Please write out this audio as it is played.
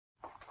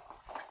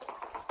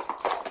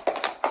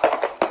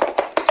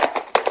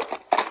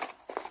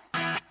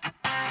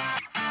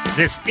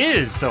This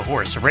is the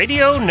Horse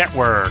Radio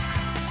Network.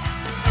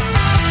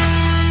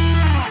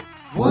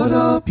 What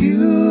a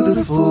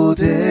beautiful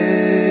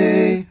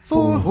day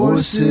for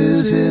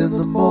horses in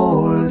the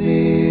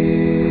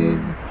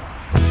morning.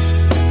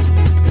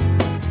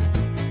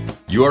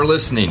 You are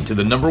listening to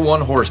the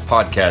 #1 horse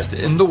podcast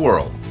in the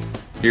world.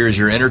 Here's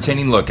your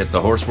entertaining look at the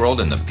horse world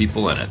and the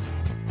people in it.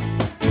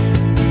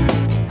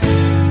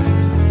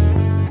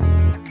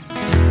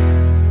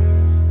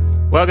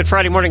 Well, good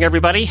Friday morning,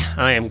 everybody.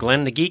 I am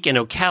Glenn the Geek in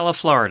Ocala,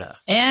 Florida.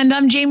 And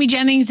I'm Jamie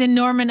Jennings in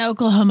Norman,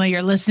 Oklahoma.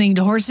 You're listening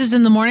to Horses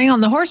in the Morning on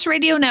the Horse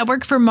Radio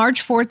Network for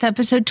March 4th,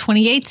 episode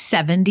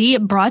 2870,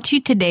 brought to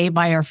you today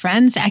by our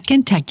friends at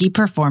Kentucky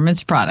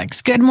Performance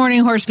Products. Good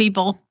morning, horse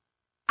people.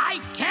 I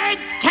can't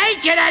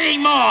take it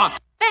anymore.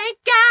 Thank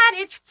God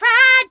it's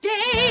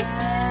Friday.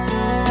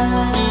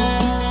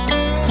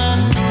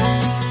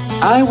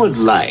 I would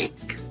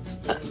like,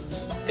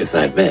 if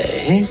I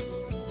may,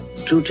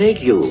 to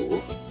take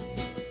you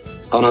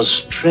on a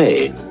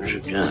strange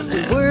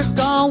journey. Work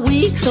all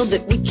week so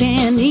that we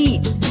can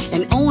eat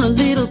and own a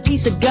little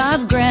piece of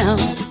God's ground.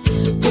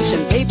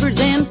 Pushing papers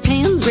and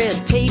pens,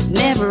 red tape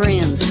never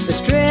ends. The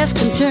stress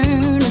can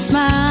turn a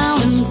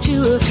smile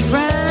into a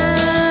frown.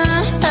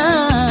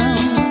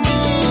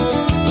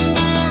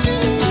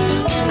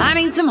 I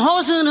need some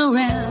horsing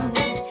around.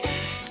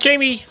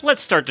 Jamie,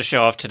 let's start the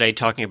show off today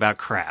talking about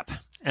crap.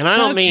 And I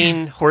don't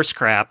mean horse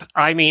crap,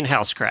 I mean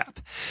house crap.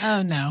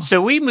 Oh, no.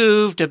 So we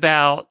moved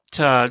about,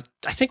 I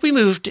think we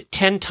moved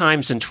 10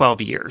 times in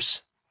 12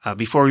 years.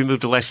 Before we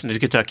moved to Lexington,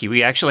 Kentucky,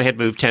 we actually had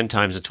moved 10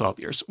 times in 12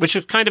 years, which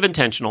is kind of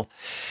intentional.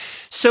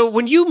 So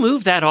when you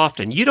move that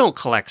often, you don't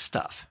collect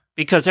stuff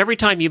because every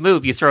time you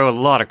move, you throw a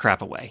lot of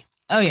crap away.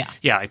 Oh, yeah.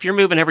 Yeah, if you're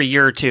moving every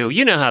year or two,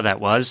 you know how that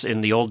was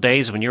in the old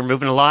days when you were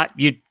moving a lot,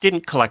 you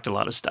didn't collect a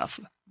lot of stuff.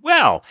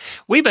 Well,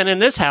 we've been in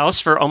this house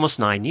for almost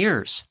 9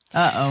 years.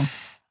 Uh-oh.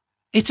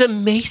 It's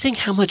amazing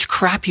how much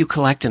crap you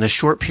collect in a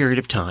short period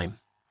of time.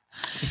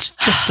 It's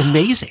just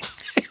amazing.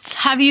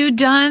 Have you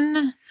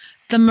done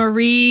the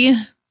Marie,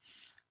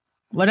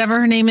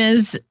 whatever her name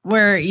is,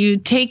 where you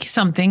take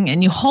something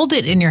and you hold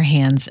it in your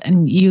hands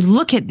and you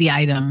look at the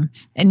item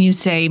and you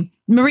say,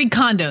 Marie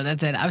Kondo,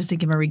 that's it. I was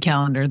thinking Marie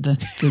Callender, the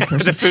food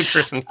person. The food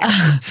person.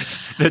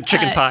 The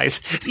chicken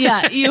pies.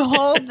 Yeah, you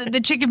hold the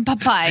chicken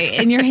pie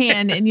in your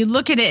hand and you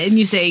look at it and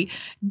you say,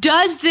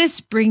 does this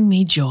bring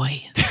me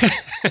joy?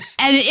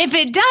 And if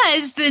it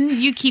does,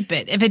 then you keep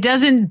it. If it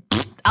doesn't,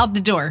 out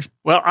the door.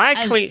 Well,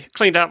 I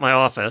cleaned out my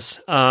office,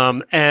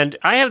 and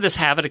I have this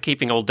habit of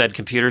keeping old dead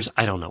computers.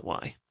 I don't know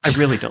why. I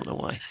really don't know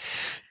why.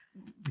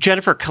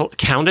 Jennifer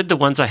counted the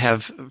ones I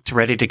have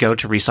ready to go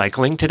to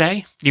recycling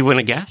today. Do you want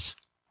to guess?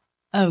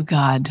 Oh,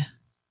 God.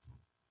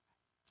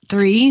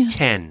 3?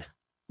 10.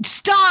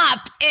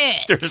 Stop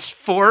it. There's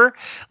 4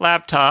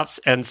 laptops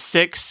and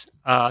 6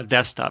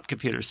 desktop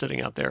computers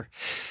sitting out there.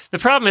 The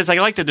problem is I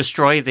like to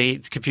destroy the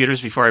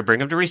computers before I bring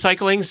them to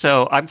recycling,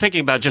 so I'm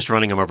thinking about just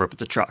running them over with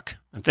the truck.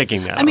 I'm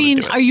thinking that. I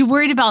mean, are you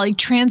worried about like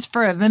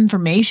transfer of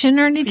information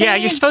or anything? Yeah,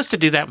 you're supposed to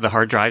do that with the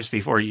hard drives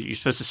before you're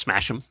supposed to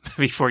smash them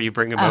before you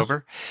bring them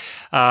over.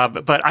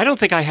 But I don't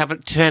think I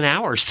have 10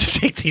 hours to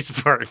take these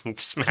apart and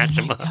smash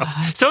them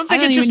up. So I'm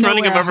thinking just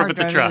running them over with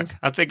the truck.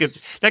 I'm thinking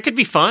that could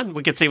be fun.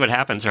 We could see what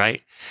happens,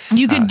 right?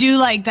 You could do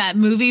like that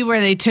movie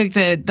where they took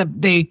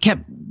they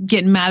kept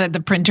getting mad at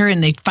the printer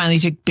and they finally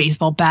took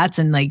baseball bats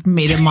and like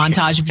made a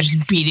montage of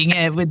just beating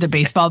it with the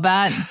baseball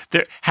bat.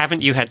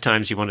 Haven't you had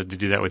times you wanted to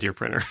do that with your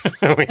printer?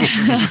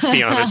 Let's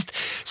be honest.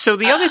 So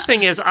the other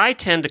thing is I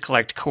tend to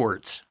collect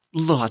cords.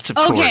 Lots of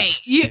cords. Okay.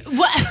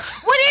 What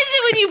is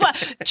it when you buy?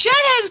 Jen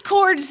has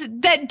cords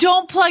that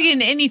don't plug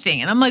in anything.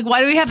 And I'm like,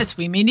 why do we have this?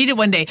 We may need it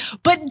one day.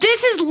 But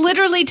this is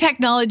literally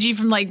technology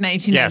from like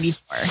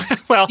 1994.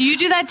 Yes. Well, do you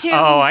do that too?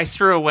 Oh, I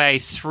threw away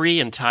 3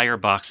 entire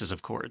boxes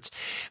of cords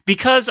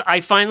because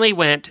I finally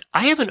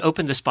I haven't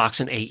opened this box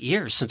in 8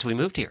 years since we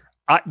moved here.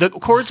 The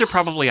cords are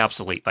probably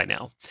obsolete by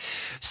now.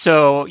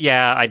 So,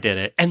 yeah, I did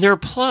it. And they're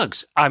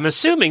plugs. I'm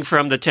assuming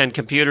from the 10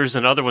 computers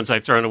and other ones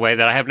I've thrown away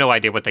that I have no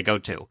idea what they go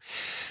to.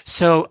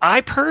 So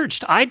I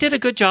purged. I did a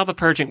good job of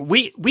purging.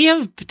 We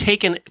have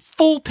taken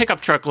full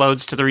pickup truck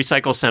loads to the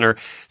recycle center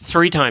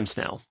 3 times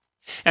now.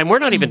 And we're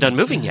not even done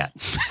moving yet.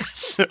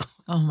 So,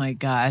 oh, my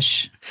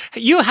gosh.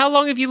 How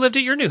long have you lived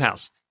at your new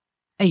house?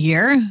 A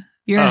year?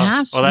 Year and a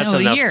half? Well, that's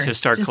enough year. to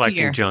start Just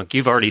collecting junk.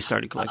 You've already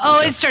started collecting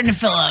junk. It's starting to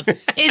fill up.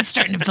 It's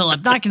starting to fill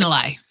up. Not going to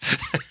lie.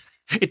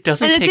 It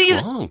doesn't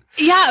take long.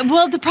 Yeah,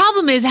 well, the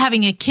problem is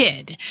having a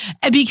kid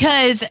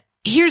because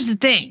here's the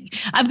thing.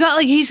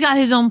 He's got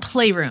his own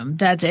playroom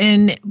that's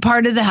in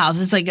part of the house.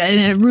 It's like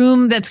in a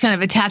room that's kind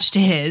of attached to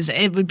his.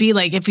 It would be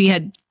like if he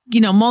had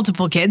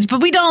multiple kids,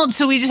 but we don't.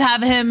 So we just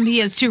have him. He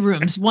has 2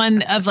 rooms,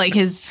 one of like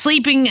his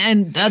sleeping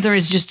and the other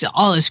is just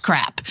all his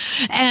crap.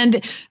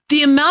 And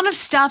the amount of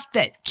stuff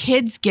that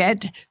kids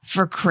get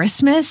for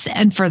Christmas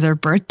and for their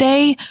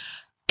birthday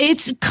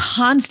It's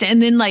constant.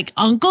 And then like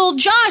Uncle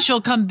Josh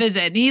will come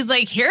visit and he's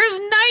like, here's $1,900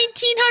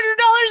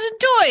 in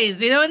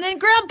toys, and then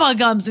Grandpa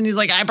comes and he's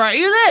like, I brought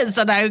you this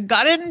and I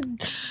got it in,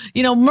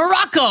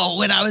 Morocco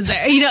when I was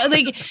there,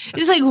 like,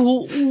 it's like,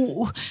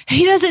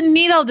 he doesn't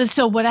need all this.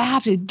 So what I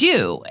have to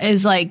do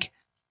is like,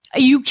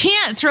 you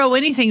can't throw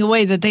anything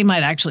away that they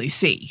might actually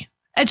see.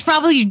 It's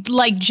probably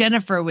like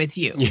Jennifer with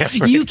you. Yeah,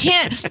 right. You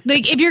can't,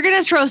 like, if you're going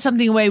to throw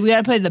something away, we got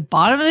to put it at the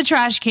bottom of the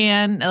trash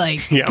can, like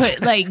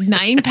put like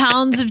 9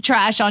 pounds of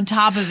trash on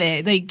top of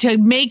it, like to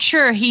make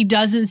sure he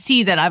doesn't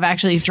see that I've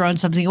actually thrown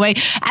something away.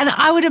 And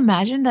I would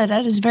imagine that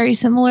is very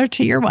similar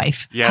to your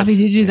wife. Yes. Having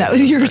to do that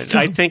with your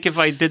stuff. I think if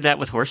I did that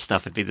with horse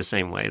stuff, it'd be the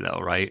same way though,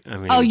 right? I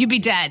mean, you'd be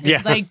dead.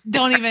 Yeah. Like,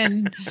 don't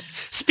even.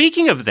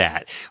 Speaking of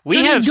that,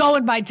 we have go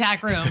in my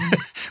tack room.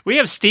 We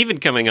have Steven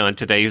coming on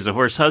today, who's a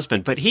horse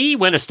husband, but he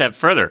went a step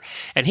further,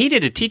 and he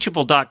did a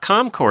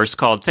Teachable.com course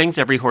called Things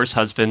Every Horse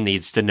Husband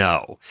Needs to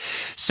Know.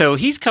 So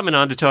he's coming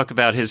on to talk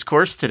about his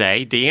course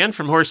today. Deanne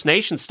from Horse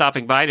Nation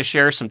stopping by to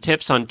share some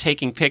tips on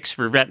taking pics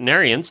for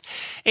veterinarians.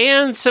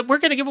 And so we're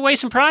going to give away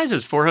some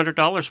prizes,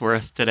 $400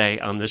 worth today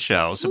on the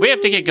show. So we have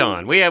to get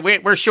going.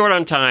 We're short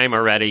on time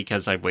already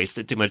because I've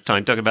wasted too much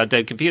time talking about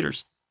dead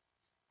computers.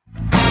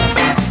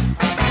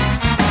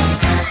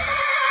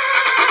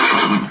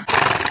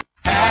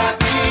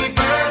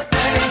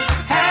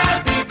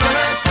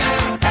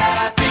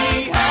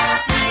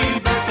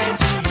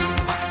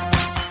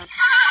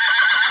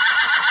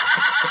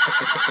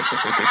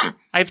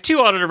 I have 2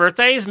 auditor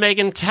birthdays,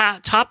 Megan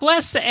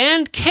Topless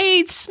and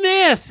Cade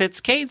Smith.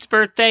 It's Cade's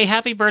birthday.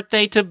 Happy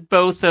birthday to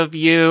both of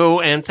you.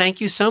 And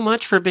thank you so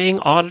much for being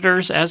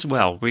auditors as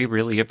well. We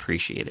really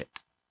appreciate it.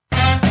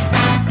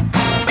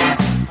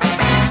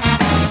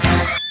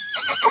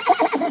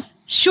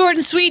 Short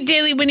and sweet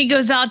daily Winnie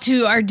goes out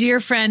to our dear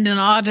friend and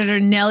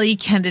auditor, Nellie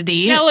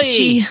Kennedy.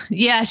 Nellie.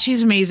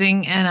 She's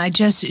amazing.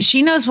 And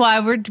she knows why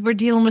we're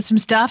dealing with some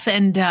stuff.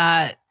 And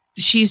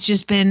she's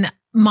just been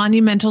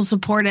monumental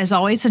support as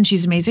always, and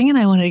she's amazing, and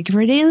I wanted to give her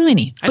a daily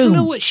Winnie. I don't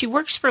know what she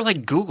works for,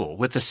 like Google,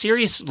 with a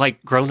serious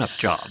like grown-up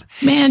job.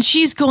 Man,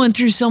 she's going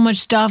through so much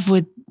stuff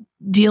with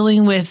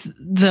dealing with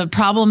the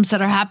problems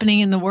that are happening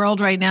in the world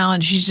right now,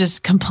 and she's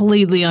just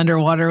completely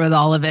underwater with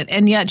all of it,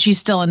 and yet she's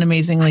still an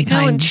amazingly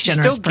kind,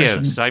 generous person.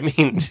 Gives. I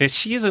mean,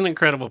 she's an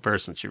incredible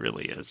person. She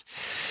really is.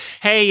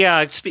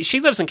 Hey, she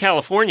lives in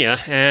California,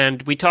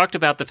 and we talked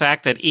about the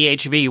fact that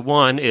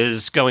EHV1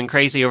 is going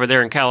crazy over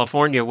there in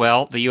California.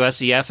 Well, the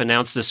USEF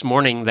announced this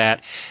morning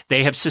that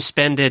they have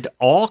suspended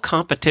all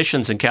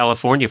competitions in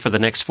California for the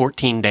next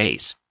 14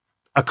 days.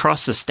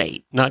 Across the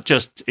state, not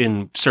just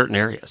in certain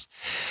areas.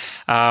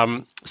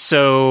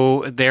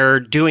 So they're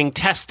doing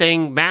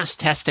testing, mass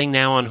testing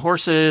now on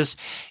horses,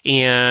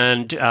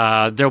 and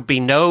there'll be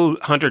no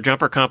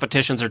hunter-jumper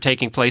competitions are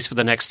taking place for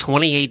the next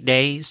 28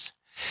 days.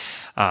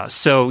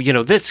 So,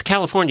 this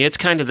California, it's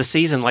kind of the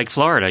season like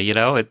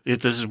Florida,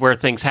 this is where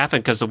things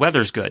happen because the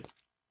weather's good.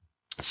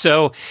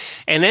 So,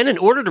 and then in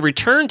order to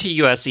return to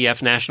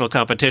USEF national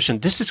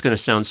competition, this is going to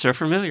sound so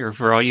familiar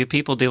for all you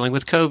people dealing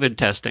with COVID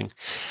testing.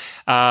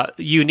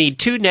 You need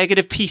 2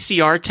 negative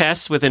PCR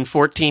tests within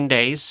 14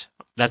 days.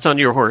 That's on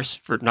your horse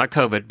for not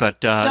COVID,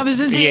 but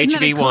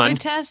EHV1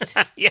 test.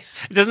 Yeah,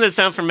 doesn't it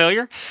sound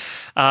familiar?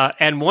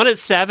 And 1 at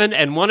 7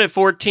 and 1 at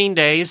 14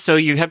 days. So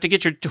you have to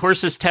get your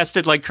horses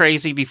tested like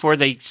crazy before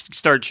they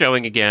start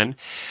showing again.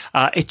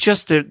 It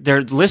just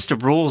their list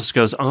of rules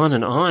goes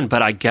on,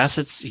 but I guess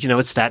it's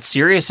it's that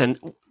serious. And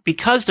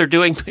because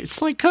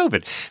it's like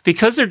COVID,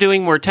 because they're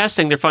doing more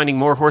testing, they're finding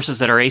more horses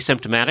that are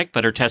asymptomatic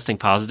but are testing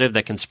positive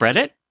that can spread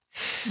it.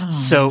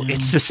 So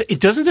it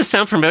doesn't this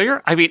sound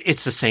familiar? I mean,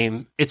 it's the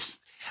same.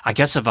 I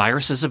guess a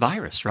virus is a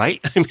virus, right?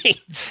 I mean,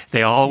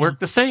 they all work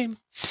the same.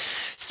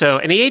 So,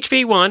 and the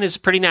HV1 is a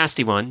pretty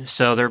nasty one.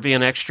 So they're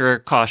being extra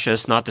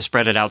cautious not to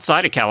spread it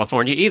outside of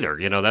California either.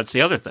 That's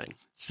the other thing.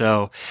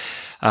 So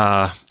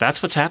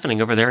that's what's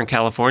happening over there in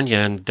California.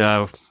 And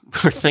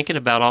we're thinking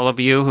about all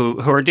of you who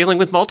are dealing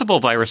with multiple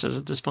viruses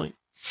at this point.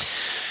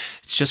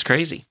 It's just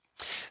crazy.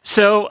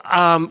 So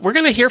we're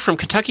going to hear from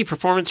Kentucky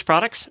Performance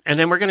Products, and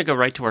then we're going to go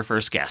right to our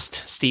first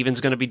guest.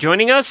 Steven's going to be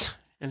joining us.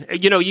 And,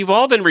 you've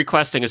all been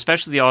requesting,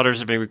 especially the auditors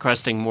have been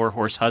requesting more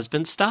horse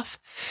husband stuff.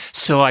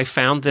 So I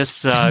found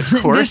this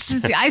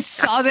course. I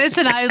saw this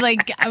and I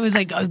was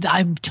like, oh,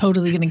 I'm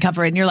totally going to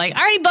cover it. And you're like,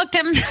 I already booked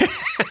him.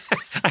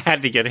 I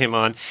had to get him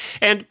on.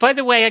 And by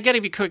the way, I got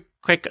to be quick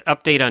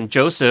update on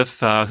Joseph,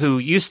 who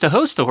used to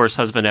host the Horse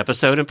Husband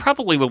episode and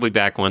probably will be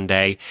back one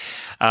day.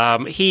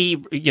 He,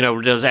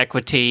 does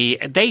equity.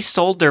 They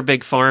sold their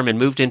big farm and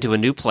moved into a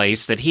new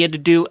place that he had to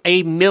do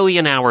 1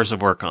 million hours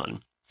of work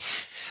on.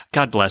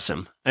 God bless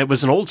him. It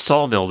was an old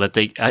sawmill that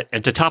they,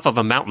 at the top of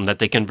a mountain that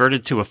they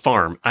converted to a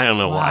farm. I don't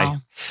know why.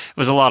 It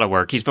was a lot of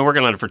work. He's been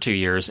working on it for 2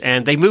 years,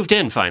 and they moved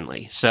in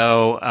finally.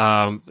 So,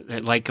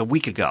 like a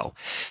week ago.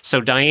 So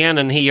Diane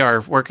and he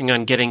are working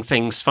on getting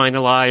things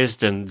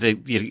finalized and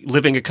the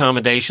living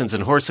accommodations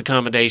and horse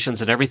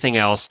accommodations and everything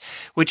else,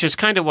 which is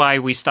kind of why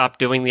we stopped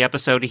doing the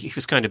episode. He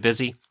was kind of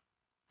busy.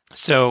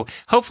 So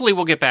hopefully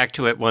we'll get back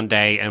to it one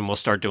day, and we'll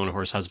start doing a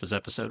Horse Husbands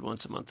episode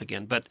once a month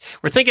again. But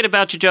we're thinking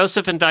about you,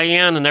 Joseph and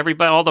Diane, and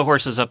everybody, all the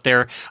horses up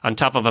there on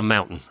top of a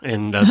mountain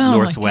in the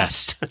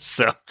Northwest.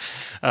 So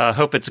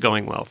hope it's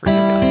going well for you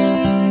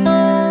guys.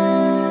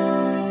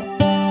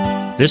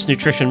 This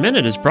Nutrition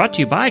Minute is brought to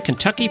you by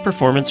Kentucky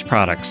Performance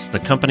Products, the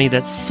company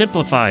that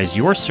simplifies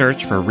your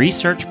search for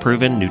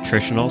research-proven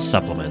nutritional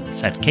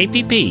supplements at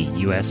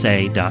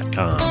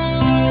kppusa.com.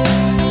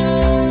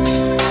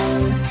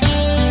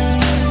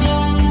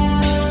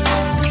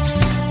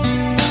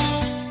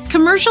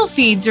 Commercial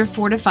feeds are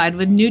fortified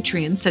with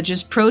nutrients such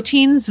as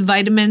proteins,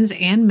 vitamins,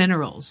 and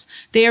minerals.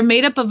 They are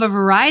made up of a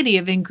variety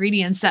of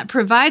ingredients that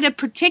provide a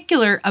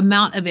particular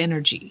amount of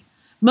energy.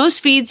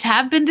 Most feeds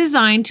have been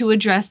designed to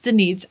address the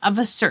needs of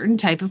a certain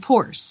type of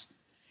horse.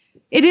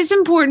 It is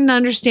important to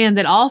understand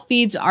that all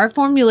feeds are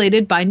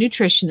formulated by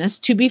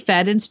nutritionists to be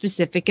fed in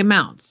specific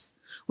amounts.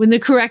 When the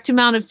correct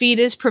amount of feed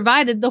is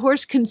provided, the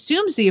horse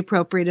consumes the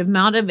appropriate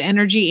amount of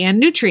energy and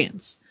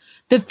nutrients.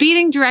 The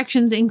feeding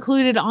directions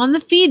included on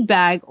the feed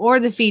bag or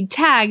the feed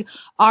tag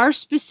are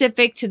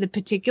specific to the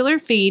particular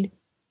feed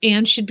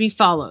and should be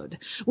followed.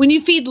 When you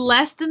feed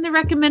less than the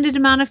recommended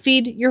amount of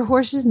feed, your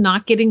horse is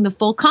not getting the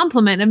full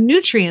complement of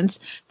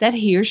nutrients that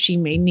he or she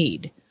may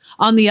need.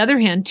 On the other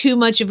hand, too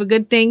much of a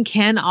good thing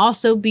can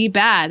also be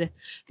bad.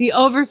 The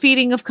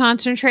overfeeding of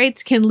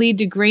concentrates can lead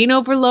to grain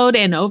overload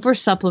and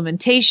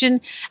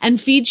oversupplementation, and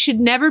feed should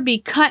never be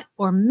cut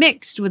or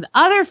mixed with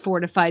other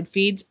fortified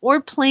feeds or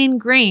plain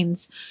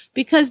grains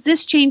because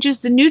this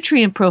changes the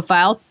nutrient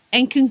profile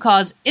and can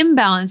cause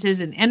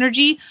imbalances in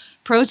energy,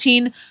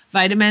 protein,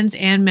 vitamins,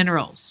 and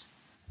minerals.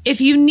 If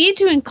you need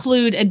to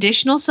include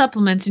additional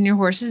supplements in your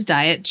horse's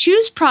diet,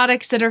 choose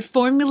products that are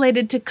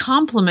formulated to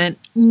complement,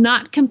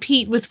 not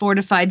compete with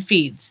fortified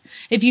feeds.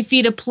 If you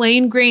feed a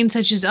plain grain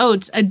such as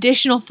oats,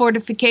 additional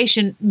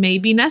fortification may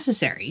be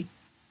necessary.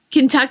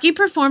 Kentucky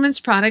Performance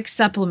Products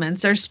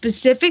supplements are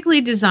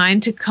specifically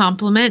designed to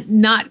complement,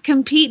 not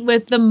compete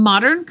with, the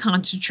modern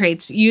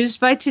concentrates used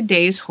by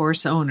today's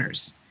horse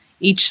owners.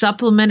 Each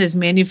supplement is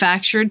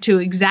manufactured to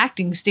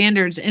exacting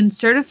standards in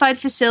certified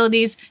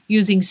facilities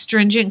using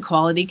stringent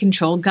quality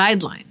control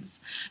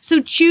guidelines.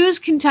 So choose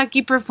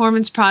Kentucky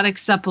Performance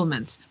Products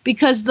supplements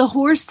because the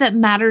horse that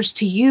matters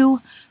to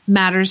you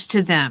matters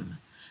to them.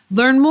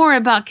 Learn more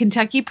about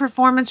Kentucky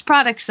Performance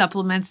Products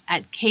supplements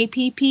at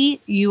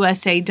kppusa.com.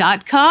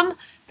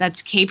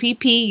 That's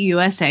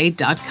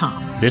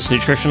kppusa.com. This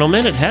Nutritional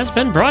Minute has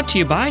been brought to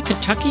you by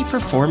Kentucky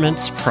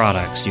Performance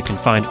Products. You can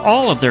find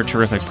all of their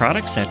terrific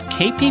products at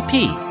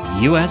kppusa.com.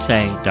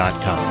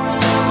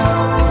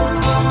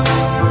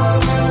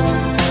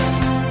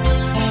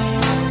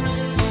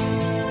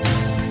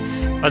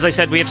 As I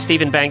said, we have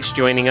Stephen Banks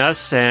joining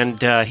us,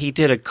 and he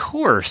did a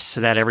course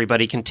that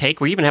everybody can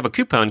take. We even have a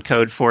coupon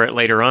code for it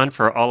later on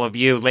for all of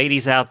you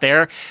ladies out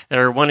there that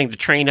are wanting to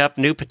train up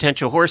new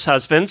potential horse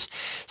husbands.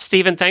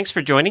 Stephen, thanks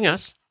for joining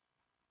us.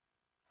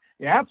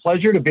 Yeah,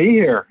 pleasure to be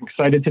here.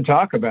 Excited to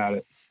talk about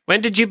it. When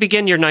did you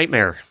begin your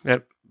nightmare?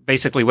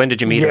 Basically, when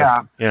did you meet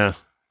her? Yeah.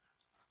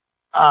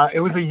 It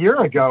was a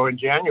year ago in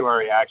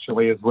January,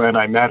 actually, is when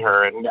I met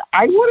her, and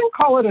I wouldn't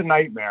call it a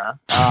nightmare.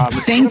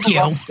 Thank you. It's a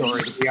love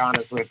story, to be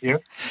honest with you.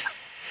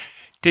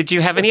 Did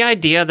you have any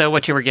idea, though,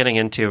 what you were getting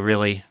into,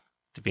 really,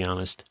 to be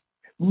honest?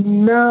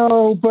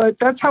 No, but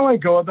that's how I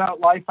go about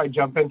life. I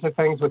jump into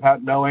things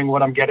without knowing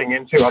what I'm getting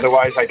into.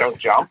 Otherwise, I don't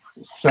jump.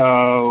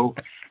 So,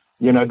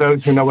 you know,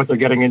 those who know what they're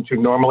getting into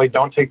normally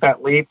don't take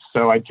that leap.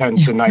 So I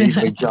tend to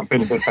naively jump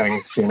into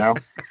things, you know.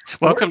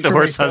 Welcome to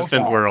Horse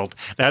Husband World.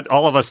 That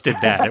all of us did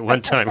that at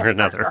one time or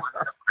another.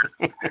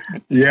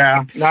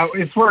 Yeah, no,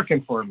 it's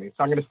working for me.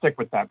 So I'm going to stick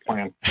with that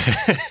plan.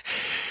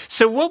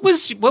 So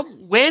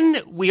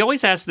when we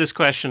always ask this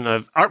question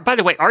of, by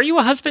the way, are you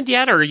a husband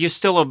yet, or are you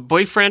still a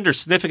boyfriend or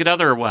significant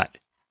other, or what?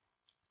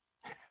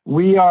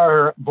 We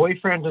are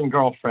boyfriend and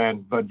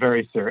girlfriend, but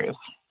very serious.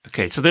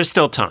 Okay, so there's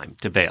still time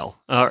to bail.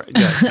 All right,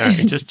 good. All right,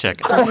 just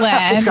checking.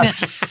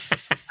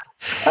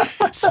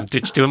 So,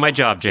 just doing my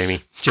job,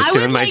 Jamie. Just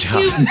doing my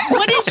job.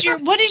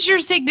 What is your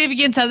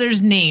significant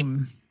other's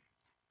name?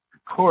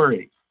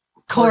 Corey.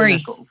 Corey,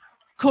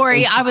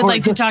 I would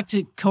like to talk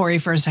to Corey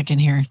for a second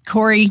here.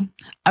 Corey,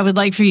 I would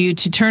like for you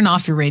to turn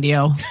off your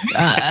radio.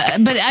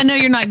 But I know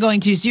you're not going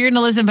to, so you're going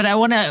to listen. But I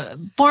want to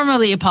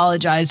formally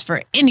apologize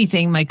for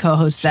anything my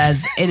co-host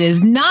says. It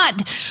is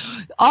not,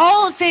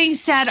 all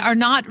things said are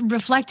not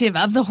reflective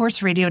of the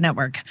Horse Radio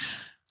Network.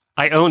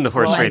 I own the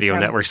Horse Radio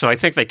Network, so I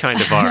think they kind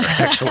of are,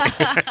 actually.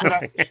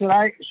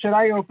 Should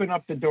I open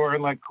up the door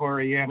and let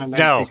Corey in, and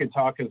then she can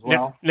talk as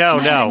well?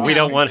 No, we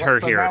don't want her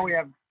here. Now we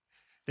have.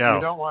 No.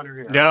 You don't want her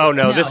here.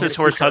 No, this is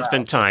horse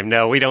husband time.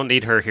 No, we don't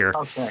need her here.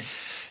 Okay.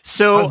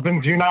 So,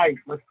 husbands unite.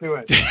 Let's do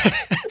it.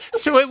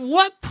 So at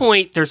what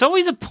point, there's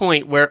always a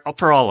point where,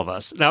 for all of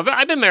us, now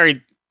I've been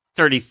married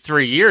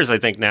 33 years, I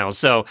think now,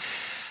 so,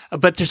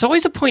 but there's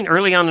always a point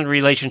early on in a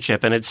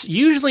relationship, and it's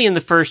usually in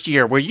the first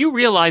year, where you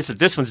realize that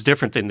this one's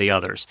different than the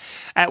others.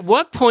 At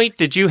what point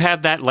did you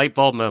have that light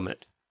bulb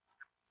moment?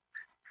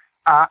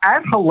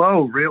 At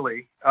hello,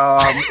 really.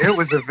 It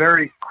was a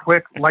very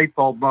quick light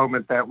bulb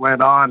moment that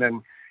went on,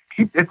 and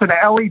it's an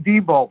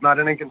LED bulb, not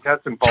an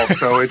incandescent bulb.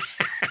 So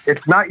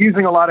it's not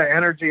using a lot of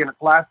energy, and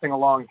it's lasting a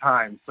long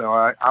time. So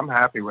I'm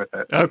happy with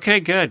it. Okay,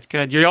 good.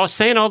 You're all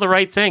saying all the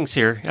right things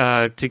here.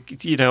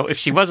 If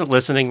she wasn't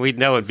listening, we'd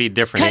know it'd be a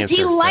different answer.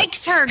 Because he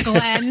likes her,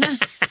 Glenn.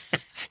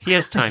 He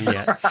has time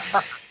yet.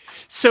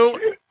 So,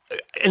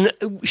 and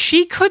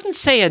she couldn't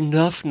say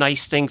enough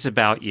nice things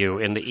about you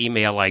in the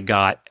email I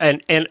got.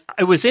 And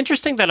it was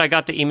interesting that I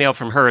got the email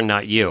from her and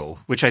not you,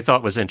 which I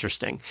thought was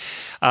interesting.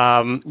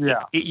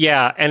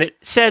 Yeah. And it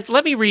said,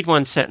 let me read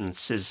one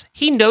sentence. Is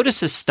he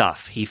notices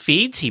stuff. He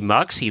feeds, he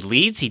mucks, he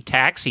leads, he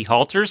tacks, he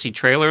halters, he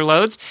trailer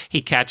loads,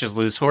 he catches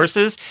loose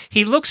horses.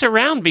 He looks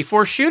around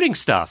before shooting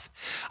stuff.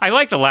 I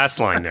like the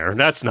last line there.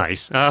 That's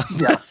nice. Yeah,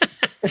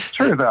 it's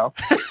true, though.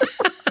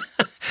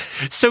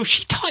 So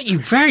she taught you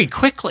very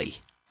quickly.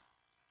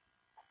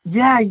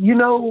 Yeah,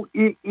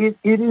 it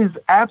is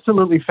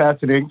absolutely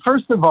fascinating.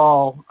 First of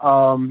all,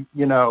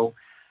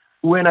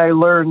 when I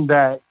learned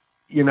that,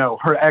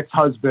 her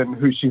ex-husband,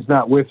 who she's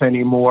not with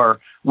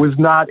anymore, was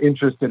not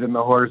interested in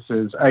the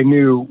horses, I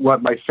knew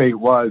what my fate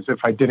was if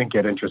I didn't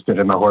get interested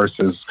in the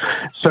horses.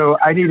 So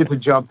I needed to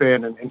jump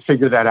in and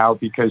figure that out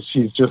because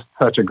she's just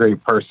such a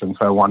great person.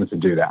 So I wanted to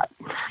do that.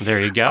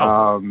 There you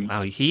go.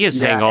 Wow, he is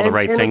saying all the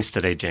right things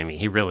today, Jamie.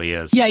 He really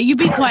is. Yeah, you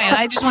be quiet.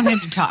 I just want him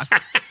to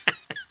talk.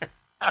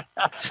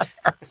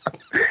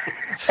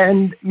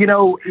 And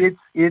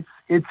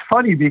it's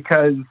funny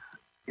because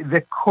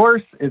the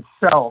course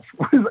itself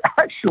was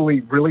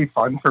actually really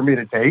fun for me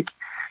to take,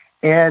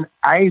 and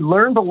I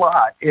learned a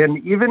lot.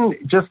 And even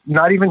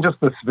not even just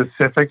the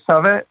specifics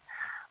of it,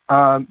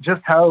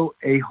 just how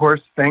a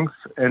horse thinks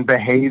and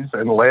behaves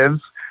and lives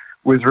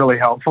was really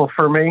helpful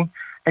for me.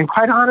 And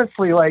quite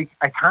honestly, I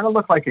kind of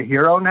look like a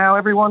hero now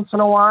every once in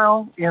a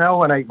while.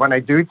 When I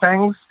do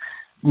things.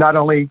 Not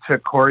only to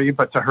Corey,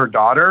 but to her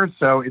daughter.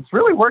 So it's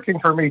really working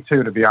for me,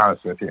 too, to be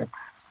honest with you.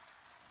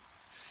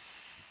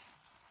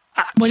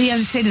 What do you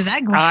have to say to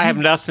that, Glenn? I have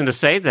nothing to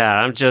say to that.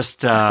 I'm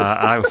just...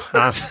 I'm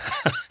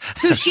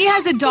So she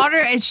has a daughter.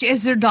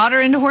 Is her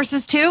daughter into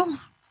horses, too?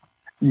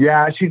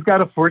 Yeah, she's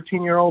got a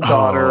 14-year-old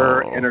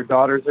daughter, and her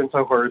daughter's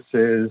into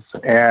horses.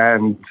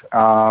 And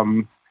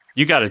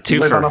you got a twofer.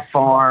 Live on a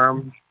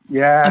farm.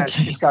 Yeah,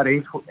 okay. She's got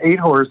eight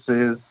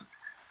horses.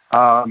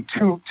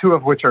 Two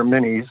of which are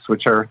minis,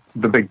 which are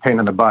the big pain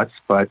in the butts,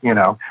 but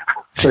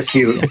they're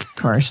cute. Of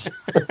course.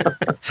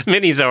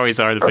 Minis always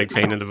are the big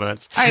pain in the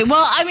butts. All right.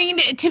 Well, I mean,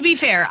 to be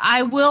fair,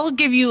 I will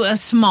give you a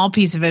small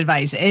piece of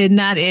advice, and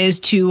that is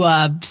to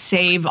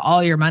save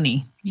all your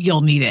money.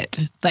 You'll need it.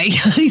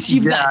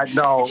 You've got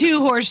 2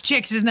 horse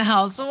chicks in the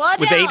house. So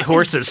with 8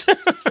 horses.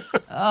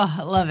 Oh,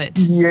 I love it.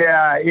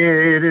 Yeah,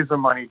 it is a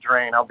money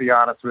drain. I'll be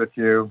honest with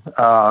you.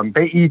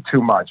 They eat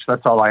too much.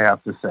 That's all I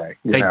have to say.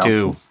 They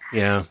do.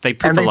 Yeah, they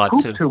poop a lot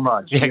too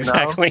much. Yeah,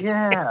 exactly.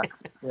 Yeah.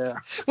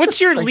 What's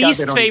your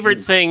least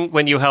favorite thing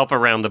when you help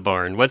around the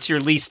barn? What's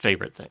your least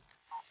favorite thing?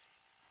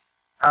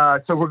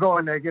 So we're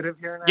going negative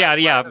here now?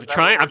 Yeah.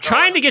 I'm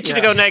trying to get you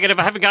to go negative.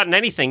 I haven't gotten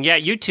anything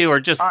yet. You two are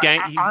just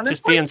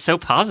just being so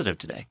positive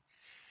today.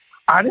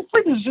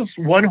 Honestly, there's just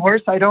one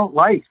horse I don't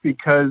like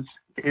because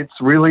it's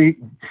really,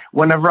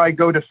 whenever I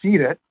go to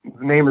feed it,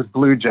 the name is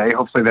Blue Jay.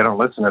 Hopefully they don't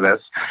listen to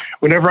this.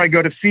 Whenever I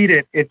go to feed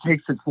it, it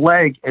takes its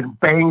leg and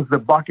bangs the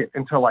bucket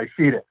until I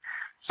feed it.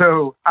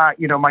 So,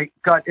 my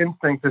gut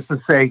instinct is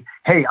to say,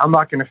 hey, I'm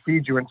not going to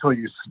feed you until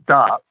you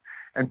stop.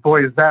 And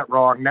boy, is that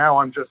wrong. Now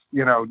I'm just,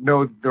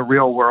 know the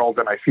real world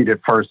and I feed it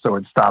first so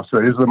it stops. So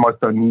it is the most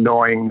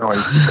annoying noise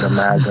you can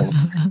imagine.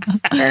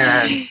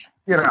 And,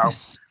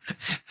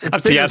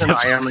 it's bigger than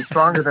I am and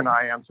stronger than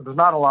I am. So there's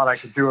not a lot I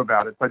could do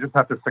about it. So I just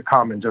have to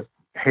succumb and just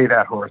pay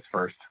that horse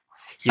first.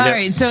 All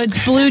right, so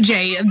it's Blue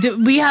Jay.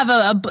 We have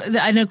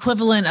an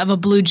equivalent of a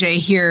Blue Jay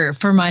here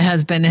for my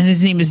husband, and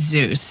his name is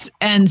Zeus.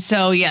 And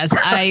so, yes,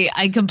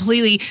 I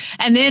completely.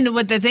 And then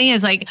what the thing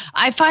is,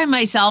 I find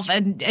myself,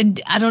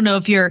 and I don't know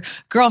if your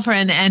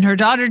girlfriend and her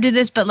daughter do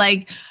this, but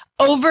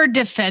over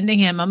defending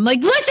him. I'm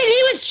like, listen,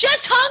 he was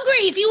just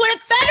hungry. If you would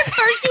have fed him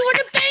first, he would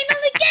have banged on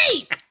the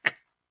gate.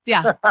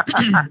 Yeah,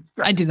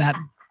 I do that.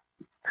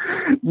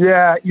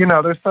 Yeah,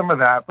 there's some of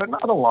that, but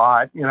not a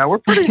lot. We're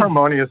pretty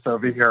harmonious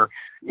over here.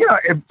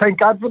 And thank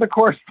God for the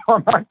course.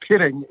 I'm not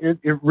kidding. It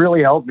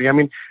really helped me. I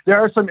mean, there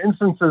are some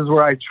instances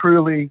where I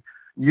truly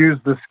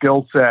used the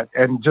skill set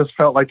and just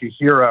felt like a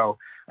hero.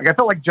 I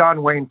felt like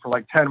John Wayne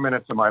for 10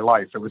 minutes of my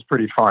life. It was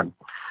pretty fun.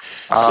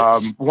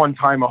 One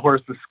time a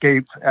horse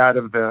escaped out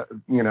of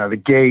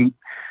the gate.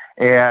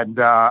 And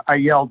I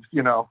yelled,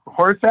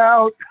 horse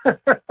out.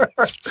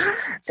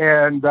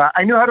 And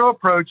I knew how to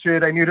approach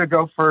it. I knew to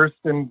go first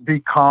and be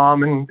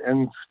calm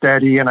and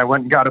steady. And I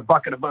went and got a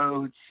bucket of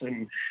oats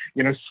and,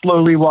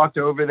 slowly walked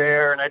over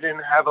there. And I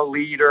didn't have a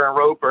lead or a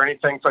rope or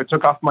anything. So I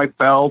took off my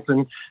belt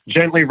and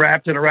gently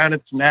wrapped it around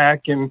its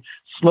neck and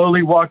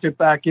slowly walked it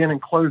back in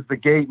and closed the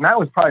gate. And that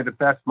was probably the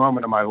best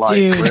moment of my life.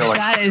 Dude, really.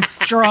 That is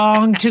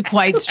strong to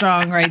quite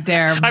strong right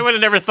there. I would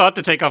have never thought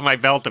to take off my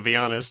belt, to be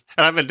honest.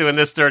 And I've been doing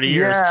this 30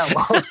 years. Yeah,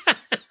 well,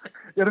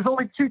 Yeah, there's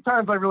only 2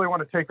 times I really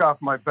want to take off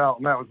my belt,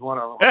 and that was one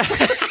of them.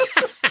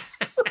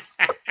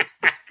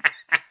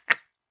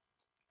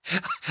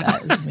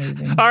 That is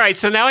amazing. All right,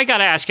 so now I got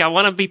to ask you, I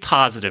want to be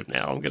positive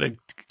now. I'm going to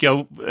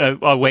go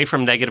away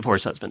from negative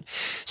horse husband.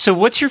 So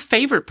what's your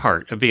favorite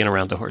part of being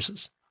around the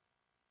horses?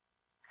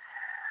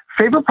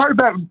 Favorite part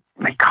about,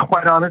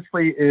 quite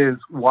honestly, is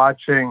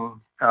watching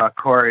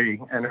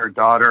Corey and her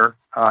daughter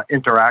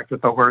interact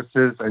with the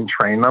horses and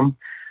train them.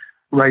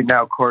 Right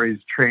now, Corey's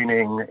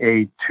training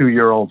a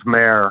 2-year-old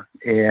mare,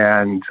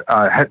 and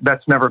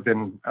that's never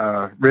been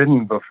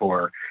ridden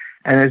before.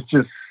 And it's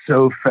just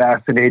so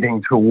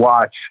fascinating to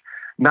watch,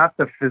 not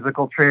the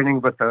physical training,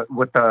 but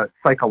the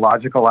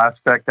psychological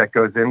aspect that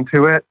goes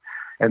into it,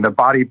 and the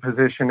body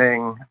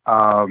positioning,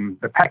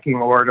 the pecking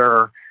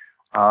order,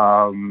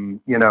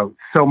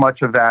 so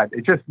much of that.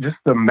 It just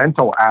the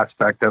mental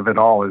aspect of it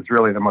all is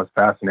really the most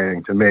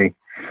fascinating to me.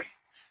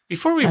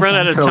 Before we run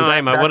out of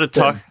time, I want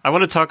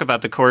to talk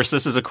about the course.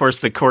 This is a course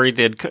that Corey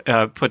did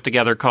put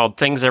together called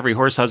 "Things Every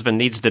Horse Husband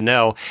Needs to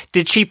Know."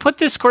 Did she put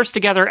this course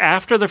together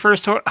after the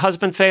first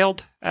husband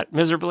failed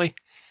miserably?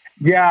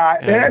 Yeah,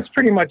 that's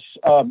pretty much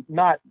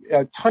not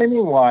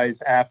timing wise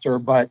after,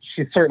 but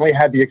she certainly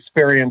had the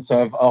experience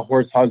of a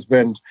horse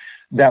husband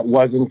that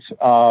wasn't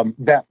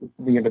that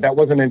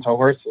wasn't into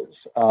horses,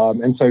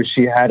 and so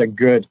she had a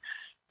good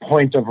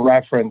point of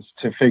reference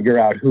to figure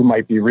out who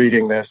might be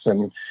reading this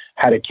and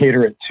how to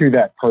cater it to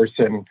that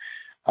person,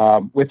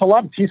 with a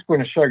lot of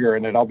teaspoon of sugar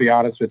in it. I'll be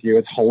honest with you,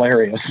 it's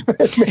hilarious.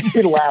 It made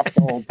me laugh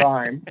the whole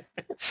time.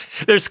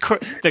 There's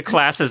the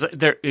classes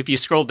there. If you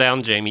scroll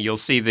down, Jamie, you'll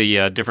see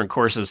the different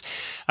courses.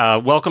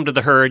 Welcome to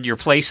the herd, your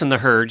place in the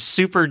herd,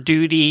 super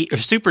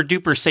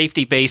duper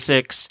safety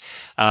basics,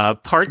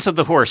 parts of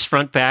the horse,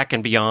 front, back,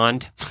 and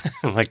beyond.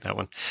 I like that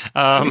one.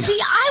 See,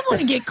 I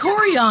want to get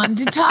Corey on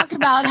to talk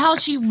about how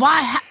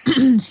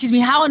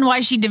and why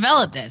she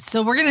developed this.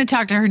 So we're going to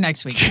talk to her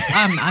next week.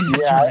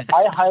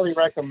 I highly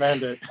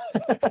recommend it.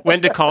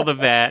 When to call the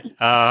vet,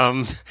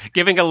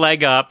 giving a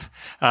leg up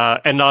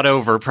and not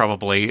over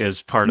probably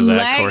is part of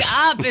that course.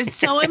 Leg up is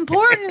so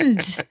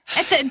important.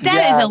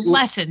 That is a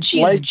lesson.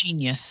 She is a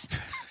genius.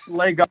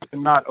 Leg up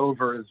and not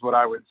over is what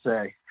I would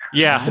say.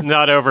 Yeah,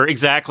 not over.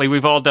 Exactly.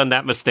 We've all done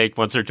that mistake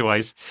once or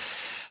twice.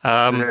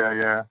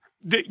 Yeah.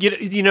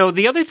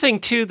 The other thing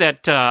too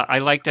that I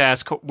like to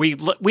ask,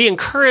 we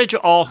encourage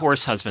all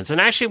horse husbands, and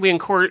actually we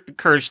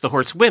encourage the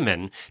horse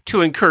women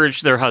to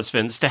encourage their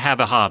husbands to have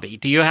a hobby.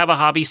 Do you have a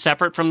hobby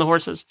separate from the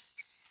horses?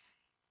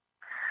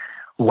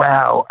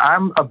 Wow,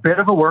 I'm a bit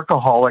of a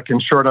workaholic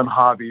and short on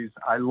hobbies.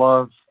 I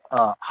love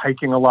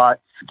hiking a lot,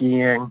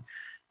 skiing.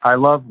 I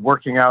love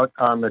working out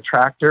on the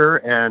tractor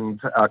and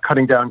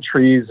cutting down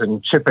trees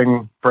and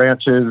chipping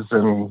branches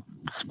and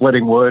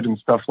splitting wood and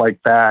stuff like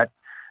that.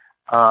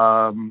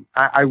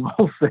 I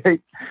will say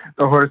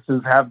the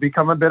horses have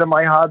become a bit of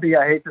my hobby.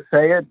 I hate to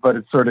say it, but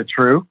it's sort of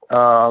true.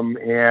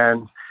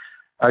 And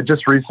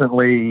just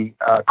recently,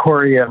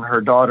 Corey and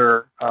her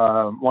daughter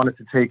wanted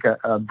to take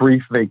a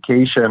brief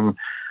vacation,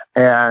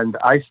 and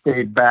I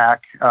stayed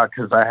back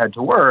because I had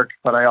to work,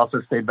 but I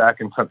also stayed back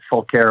and took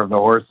full care of the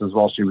horses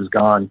while she was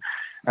gone.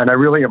 And I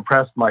really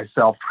impressed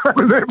myself. I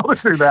was able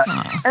to do that.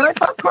 And I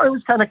thought Corey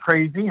was kind of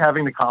crazy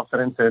having the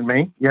confidence in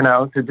me,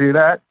 to do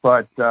that.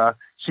 But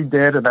she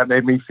did, and that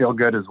made me feel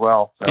good as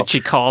well. So did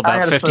she call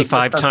about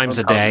 55 times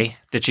a day?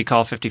 Did she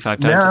call 55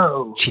 times?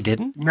 No. She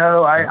didn't?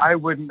 No, I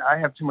wouldn't. I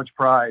have too much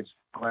pride,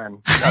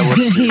 Glenn. I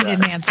wouldn't do He that.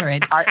 didn't answer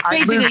it.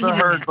 I moved the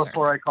herd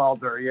before I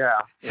called her, yeah.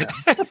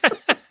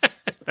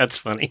 That's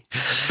funny.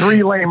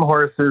 3 lame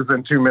horses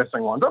and 2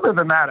 missing ones. Other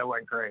than that, it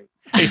went great.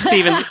 Hey,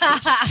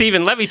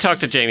 Stephen, let me talk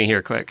to Jamie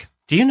here quick.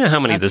 Do you know how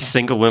many of the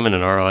single women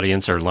in our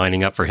audience are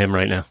lining up for him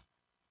right now?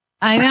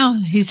 I know.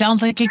 He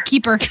sounds like a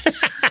keeper.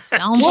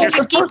 Sounds like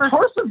a keeper. The first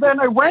horse event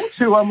I went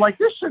to, I'm like,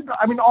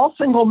 all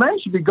single men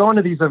should be going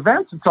to these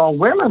events. It's all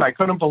women. I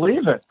couldn't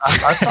believe it.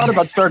 I thought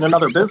about starting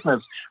another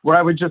business where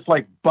I would just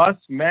bus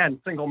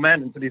single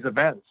men into these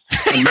events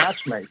and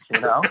matchmake,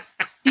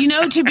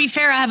 To be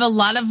fair, I have a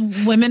lot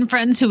of women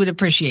friends who would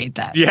appreciate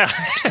that. Yeah.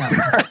 So.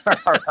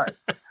 All right.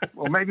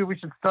 Well, maybe we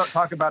should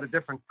talk about a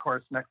different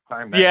course next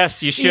time. Then.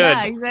 Yes, you should.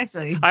 Yeah,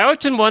 exactly. I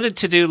often wanted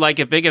to do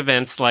a big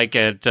events like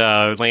at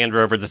Land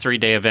Rover, the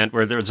 3-day event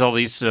where there's all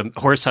these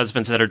horse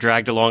husbands that are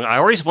dragged along. I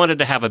always wanted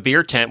to have a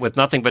beer tent with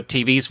nothing but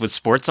TVs with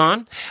sports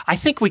on. I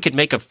think we could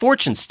make a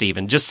fortune,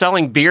 Stephen, just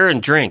selling beer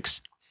and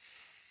drinks.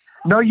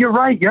 No, you're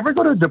right. You ever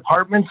go to a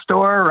department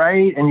store,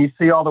 right? And you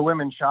see all the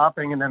women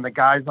shopping and then the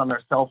guys on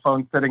their cell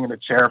phone sitting in a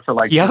chair for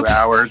 2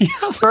 hours.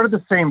 Yep. Sort of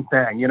the same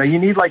thing. You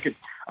need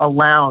a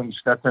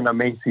lounge that's in a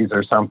Macy's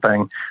or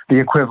something, the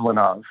equivalent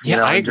of.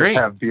 I agree.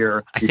 Just have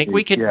beer. I think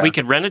we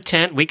could rent a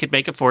tent. We could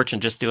make a fortune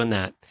just doing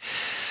that.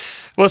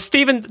 Well,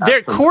 Stephen,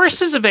 their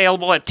course is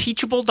available at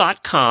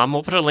teachable.com.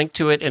 We'll put a link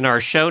to it in our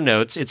show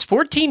notes. It's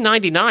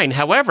 $14.99.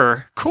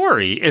 However,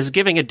 Corey is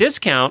giving a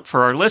discount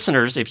for our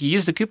listeners. If you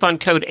use the coupon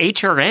code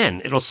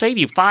HRN, it'll save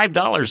you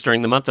 $5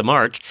 during the month of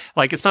March.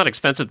 Like, it's not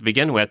expensive to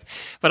begin with.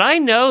 But I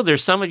know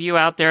there's some of you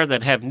out there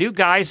that have new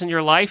guys in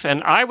your life,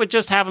 and I would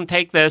just have them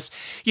take this.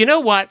 You know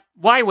what?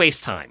 Why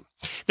waste time?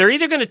 They're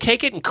either going to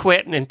take it and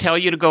quit and tell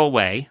you to go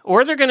away,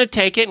 or they're going to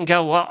take it and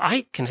go, well,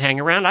 I can hang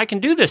around. I can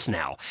do this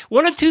now.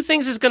 One of two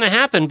things is going to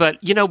happen, but,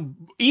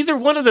 either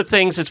one of the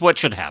things is what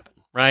should happen,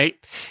 right?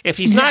 If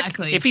he's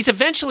if he's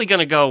eventually going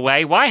to go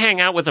away, why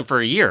hang out with him for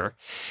a year?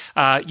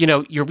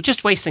 You're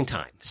just wasting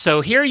time.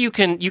 So here you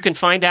can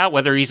find out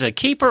whether he's a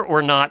keeper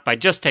or not by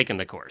just taking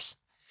the course.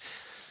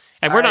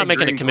 And we're not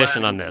making a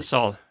commission on this,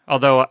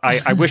 although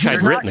I wish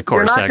I'd written the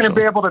course, actually. You're not going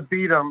to actually. be able to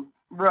beat him.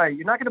 Right.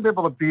 You're not going to be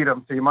able to beat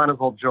them, so you might as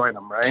well join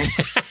them, right?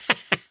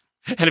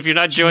 And if you're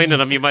not joining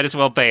them, you might as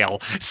well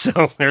bail.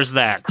 So there's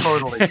that.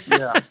 Totally,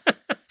 yeah.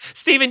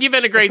 Stephen, you've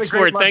been a great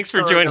sport. Thanks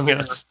for joining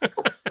us.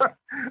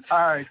 All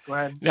right,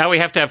 Glenn. Now we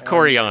have to have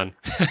Corey on.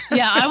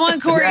 Yeah, I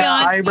want Corey on.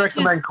 I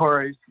recommend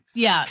Corey.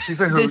 Yeah,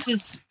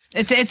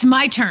 it's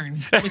my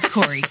turn with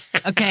Corey,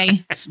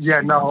 okay?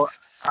 Yeah, no,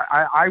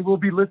 I will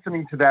be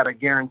listening to that, I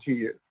guarantee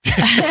you.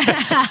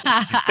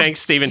 Thanks,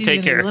 Stephen.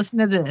 Take care. Listen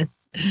to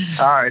this.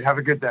 All right, have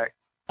a good day.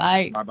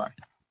 Bye. Bye-bye.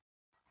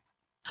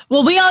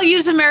 Well, we all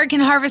use American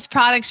Harvest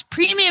Products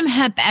premium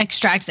hemp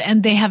extracts,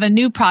 and they have a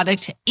new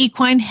product,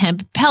 equine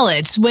hemp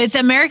pellets. With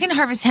American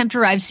Harvest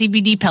hemp-derived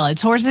CBD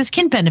pellets, horses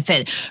can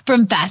benefit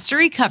from faster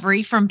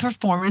recovery from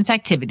performance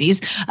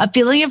activities, a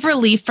feeling of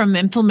relief from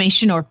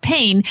inflammation or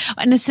pain,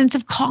 and a sense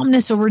of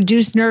calmness or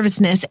reduced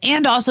nervousness,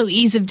 and also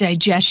ease of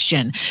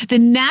digestion. The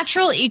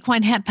natural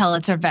equine hemp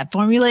pellets are vet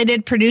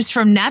formulated, produced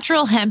from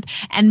natural hemp,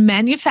 and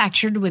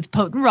manufactured with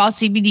potent raw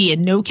CBD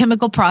and no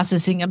chemical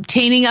processing,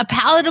 obtaining a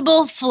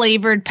palatable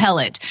flavored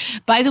pellet.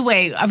 By the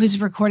way, I was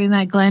recording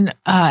that, Glenn.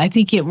 I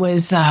think it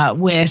was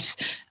with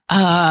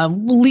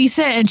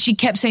Lisa, and she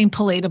kept saying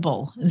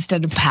palatable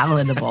instead of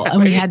palatable.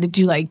 And we had to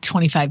do like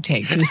 25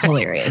 takes. It was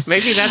hilarious.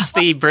 Maybe that's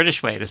the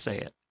British way to say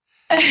it.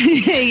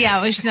 Yeah,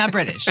 well, she's not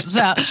British.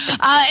 So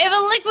if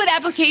a liquid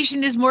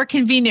application is more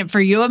convenient for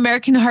you,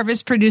 American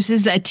Harvest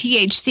produces a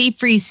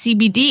THC-free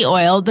CBD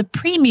oil, the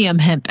premium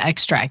hemp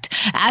extract.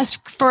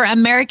 Ask for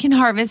American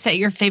Harvest at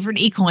your favorite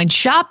equine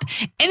shop,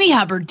 any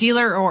Hubbard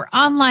dealer, or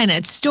online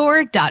at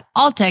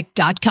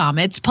store.alltech.com.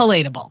 It's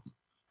palatable.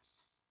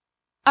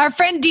 Our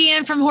friend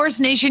Deanne from Horse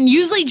Nation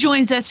usually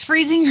joins us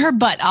freezing her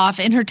butt off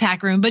in her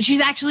tack room, but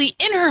she's actually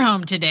in her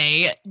home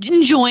today,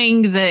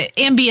 enjoying the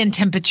ambient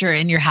temperature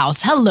in your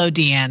house. Hello,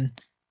 Deanne.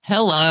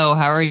 Hello.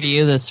 How are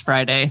you this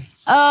Friday?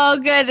 Oh,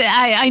 good.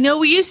 I know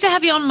we used to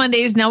have you on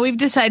Mondays. Now we've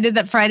decided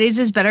that Fridays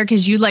is better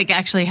because you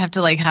actually have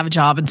to have a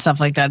job and stuff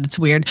like that. It's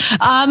weird.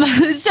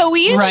 So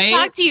we usually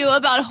talk to you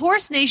about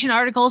Horse Nation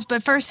articles,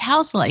 but first,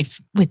 how's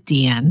life with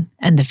Deanne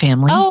and the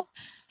family? Oh,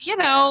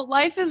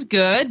 life is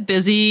good.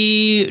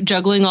 Busy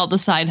juggling all the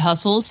side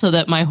hustles so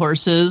that my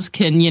horses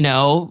can,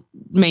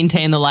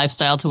 maintain the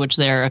lifestyle to which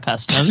they're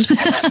accustomed.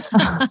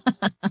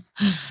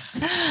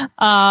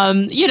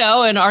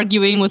 And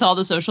arguing with all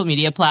the social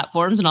media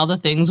platforms and all the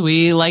things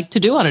we like to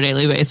do on a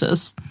daily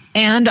basis.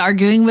 And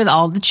arguing with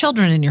all the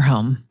children in your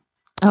home.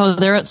 Oh,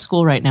 they're at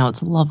school right now.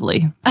 It's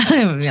lovely.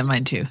 Yeah,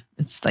 mine too.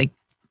 It's like,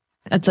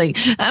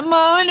 Mom,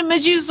 I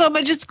miss you so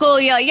much at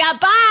school. Yeah,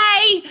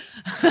 bye.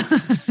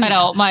 I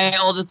know. My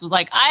oldest was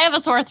like, I have a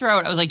sore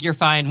throat. I was like, you're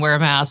fine. Wear a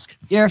mask.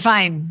 You're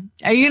fine.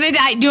 Are you going to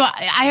die?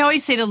 I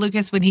always say to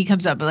Lucas when he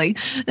comes up, I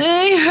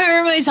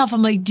hurt myself.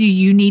 I'm like, do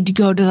you need to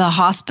go to the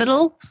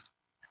hospital?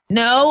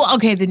 No?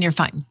 Okay, then you're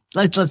fine.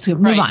 Let's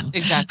move on.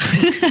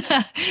 Exactly.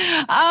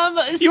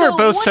 You are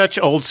both such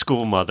old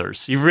school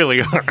mothers. You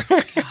really are.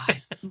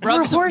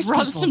 Rub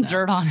some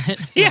dirt on it.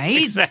 Yeah,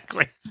 right?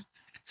 Exactly.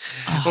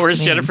 Or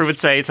as Jennifer would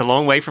say, it's a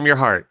long way from your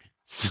heart.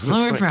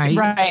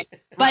 Right.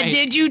 But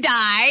did you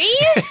die?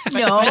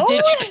 No.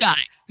 Did you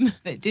die?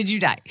 Did you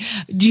die?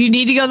 Do you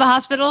need to go to the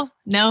hospital?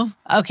 No?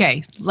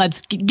 Okay. Let's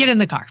get in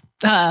the car.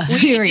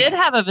 We did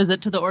have a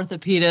visit to the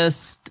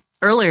orthopedist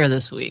earlier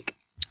this week.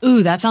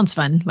 Ooh, that sounds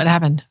fun. What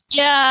happened?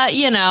 Yeah,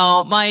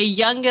 my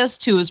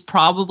youngest, who is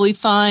probably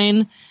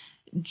fine,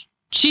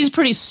 she's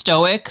pretty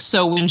stoic.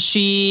 So when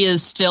she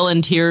is still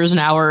in tears an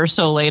hour or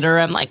so later,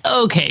 I'm like,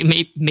 okay,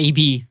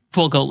 maybe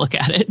we'll go look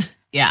at it.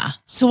 Yeah.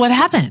 So what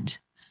happened?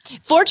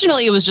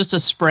 Fortunately, it was just a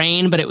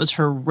sprain, but it was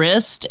her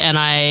wrist, and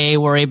I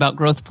worry about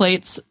growth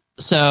plates.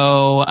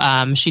 So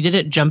she did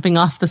it jumping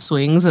off the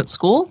swings at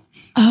school.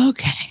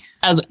 Okay.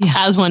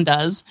 As one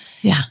does.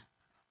 Yeah.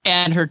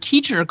 And her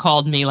teacher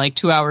called me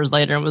 2 hours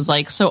later and was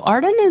like, so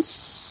Arden is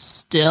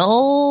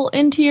still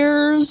in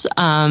tears.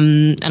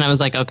 And I was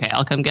like, okay,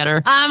 I'll come get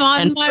her. I'm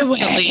on my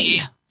way.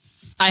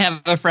 I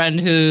have a friend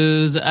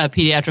who's a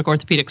pediatric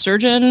orthopedic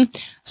surgeon.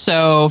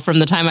 So from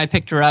the time I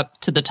picked her up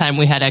to the time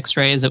we had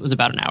x-rays, it was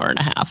about an hour and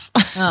a half.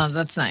 Oh,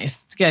 that's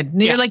nice. It's good.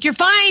 You're like, you're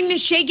fine.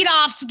 Shake it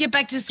off. Get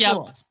back to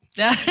school.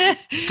 Yep.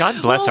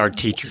 God bless our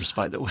teachers,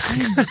 by the way.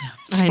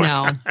 I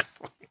know.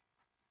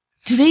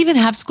 Do they even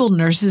have school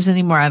nurses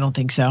anymore? I don't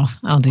think so.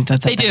 I don't think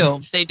that's They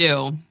do. They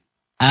do.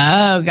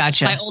 Oh,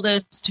 gotcha. My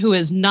oldest, who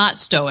is not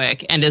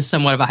stoic and is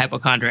somewhat of a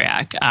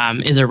hypochondriac,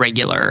 is a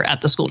regular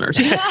at the school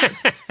nursing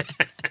office.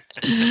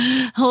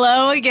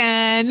 Hello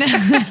again.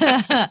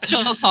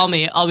 She'll call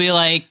me. I'll be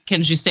like,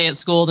 can she stay at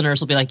school? The nurse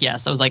will be like,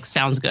 yes. I was like,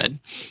 sounds good.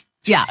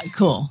 Yeah,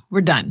 cool.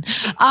 We're done.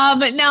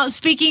 Now,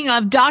 speaking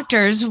of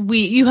doctors,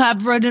 you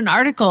have wrote an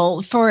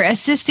article for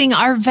assisting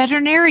our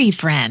veterinary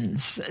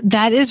friends.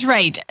 That is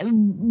right.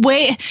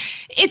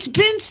 It's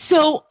been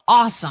so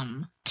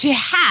awesome to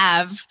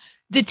have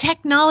the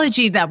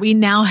technology that we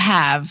now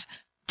have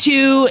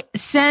to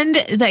send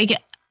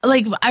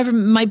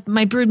my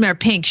broodmare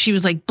Pink. She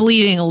was like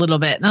bleeding a little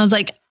bit, and I was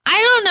like, I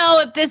don't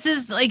know if this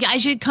is like, I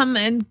should come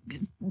and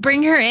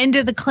bring her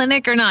into the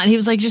clinic or not. And he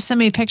was like, just send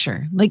me a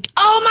picture. Like,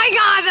 oh my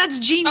God, that's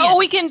genius. Oh,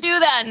 we can do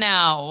that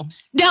now.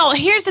 No,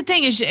 here's the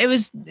thing is it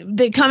was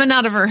coming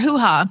out of her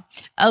hoo-ha,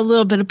 a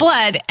little bit of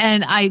blood.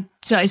 And I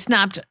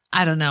snapped,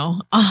 I don't know,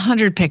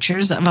 100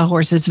 pictures of a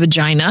horse's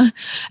vagina.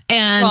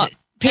 And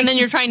then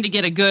you're trying to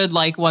get a good,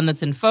 like, one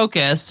that's in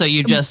focus. So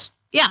you just.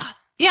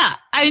 Yeah,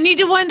 I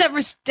needed one that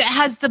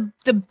has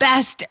the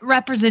best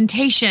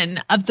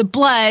representation of the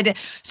blood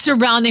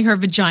surrounding her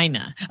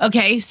vagina.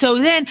 Okay, so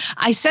then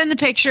I send the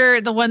picture,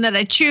 the one that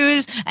I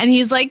choose, and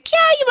he's like,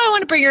 yeah, you might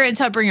want to bring her in,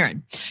 so I bring her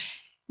in.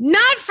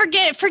 Not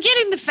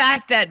forgetting the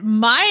fact that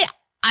my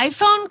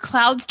iPhone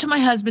clouds to my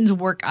husband's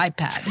work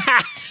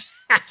iPad.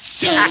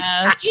 So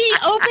he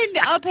opened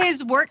up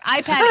his work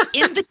iPad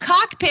in the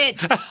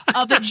cockpit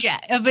of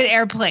an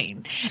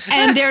airplane,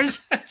 and there's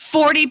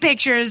 40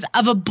 pictures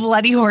of a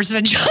bloody horse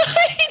vagina.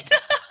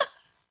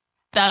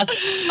 That's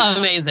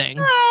amazing. He's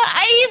like,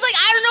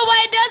 I don't know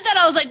why it does that.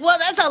 I was like, well,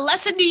 that's a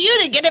lesson to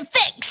you to get it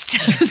fixed.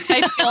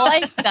 I feel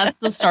like that's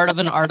the start of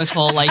an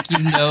article. Like, you're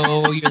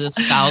the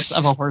spouse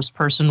of a horse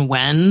person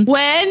when?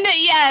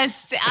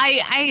 Yes,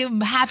 I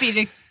am happy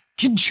to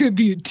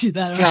contribute to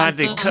that. God,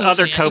 the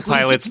other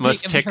co-pilots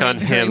must pick on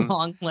him.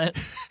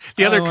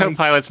 The other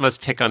co-pilots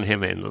must pick on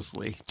him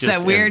endlessly. It's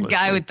that weird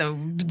guy with the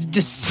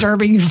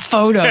disturbing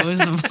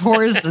photos of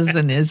horses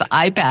in his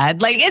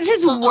iPad. Like, it's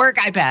his work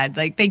iPad.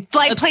 Like, they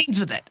fly planes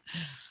with it.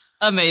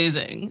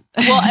 Amazing.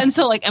 Well,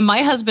 and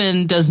my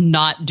husband does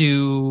not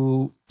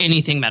do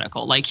anything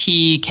medical. Like,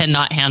 he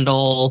cannot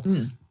handle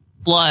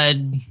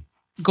blood,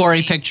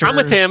 gory pictures, I'm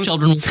with him.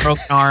 Children with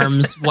broken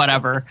arms,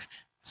 whatever.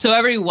 So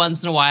every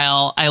once in a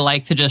while, I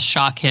like to just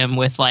shock him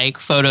with like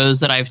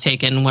photos that I've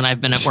taken when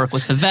I've been at work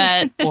with the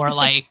vet, or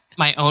like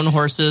my own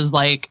horses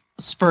like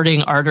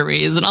spurting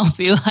arteries, and I'll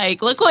be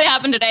like, look what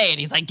happened today. And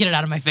he's like, get it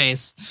out of my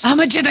face. How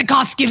much did it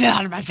cost? Get it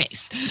out of my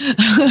face.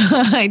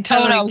 I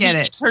totally get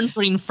it. He turns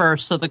green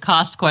first, so the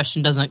cost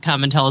question doesn't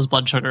come until his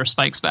blood sugar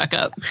spikes back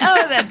up.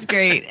 Oh, that's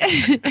great.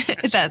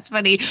 That's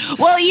funny.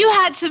 Well, you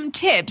had some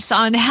tips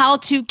on how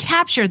to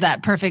capture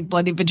that perfect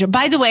bloody vagina.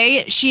 By the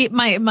way,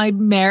 my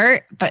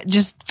mare, but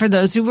just for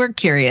those who were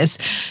curious,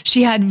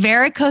 she had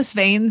varicose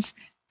veins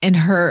in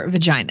her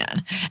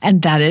vagina,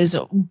 and that is,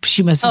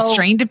 she must have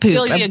strained to poop.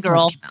 Feel ya,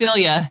 girl. Feel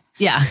ya.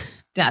 Yeah.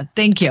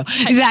 Thank you.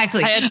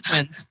 Exactly. I had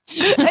twins.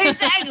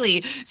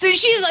 Exactly. So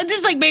she's like, this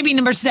is like baby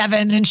number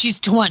 7, and she's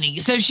 20.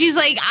 So she's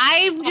like,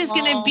 I'm just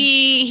going to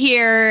be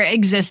here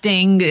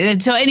existing.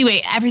 And so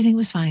anyway, everything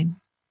was fine.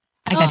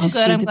 I got to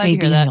see the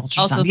baby in the ultrasound.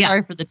 Also,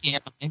 sorry for the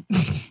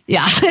TMI.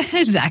 Yeah,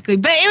 exactly.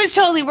 But it was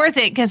totally worth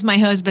it because my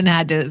husband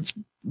had to,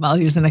 while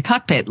he was in the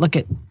cockpit, look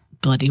at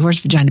bloody horse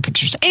vagina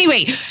pictures.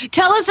 Anyway,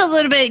 tell us a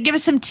little bit, give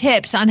us some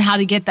tips on how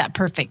to get that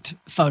perfect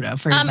photo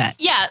for your vet.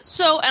 Yeah.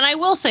 So, and I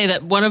will say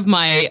that one of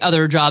my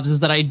other jobs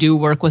is that I do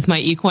work with my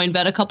equine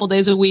vet a couple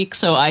days a week.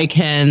 So I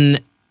can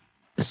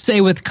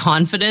say with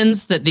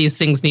confidence that these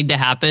things need to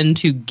happen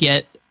to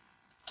get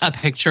a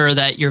picture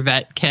that your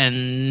vet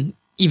can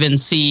even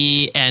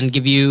see and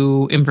give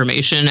you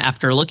information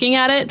after looking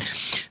at it.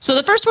 So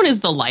the first one is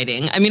the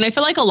lighting. I mean, I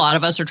feel like a lot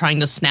of us are trying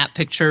to snap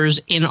pictures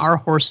in our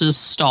horses'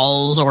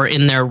 stalls or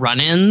in their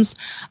run-ins,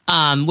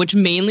 which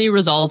mainly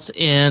results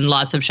in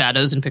lots of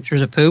shadows and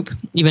pictures of poop,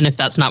 even if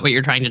that's not what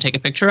you're trying to take a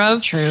picture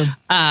of. True.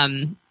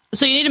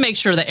 So you need to make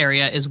sure the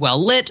area is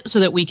well lit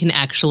so that we can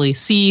actually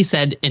see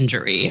said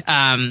injury.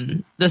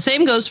 The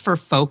same goes for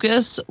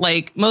focus.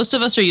 Like, most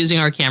of us are using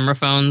our camera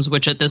phones,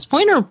 which at this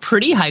point are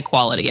pretty high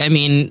quality. I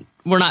mean,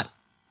 we're not,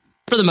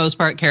 for the most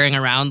part, carrying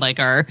around like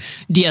our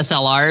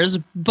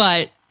DSLRs,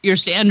 but your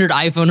standard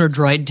iPhone or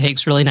Droid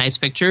takes really nice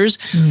pictures.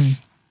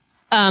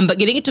 But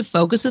getting it to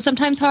focus is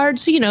sometimes hard.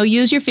 So,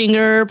 use your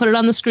finger, put it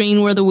on the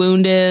screen where the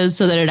wound is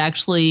so that it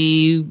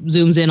actually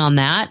zooms in on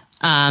that.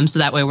 So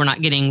that way we're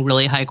not getting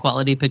really high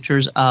quality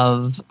pictures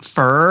of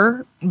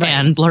fur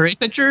and blurry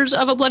pictures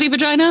of a bloody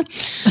vagina.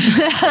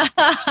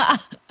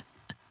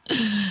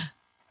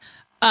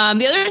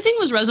 The other thing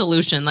was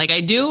resolution. Like,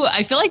 I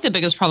feel like the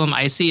biggest problem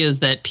I see is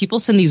that people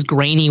send these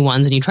grainy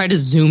ones and you try to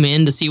zoom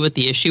in to see what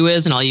the issue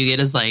is, and all you get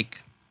is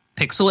like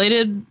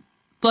pixelated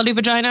bloody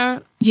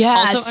vagina.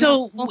 Yeah.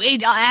 So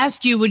wait, I'll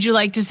ask you, would you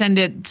like to send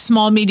it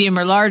small, medium,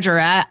 or large, or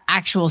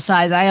actual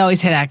size? I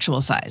always hit actual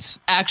size.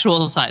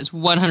 Actual size,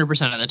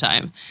 100% of the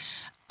time.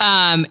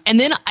 And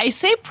then I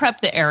say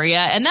prep the area,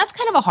 and that's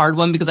kind of a hard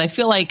one because I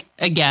feel like,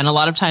 again, a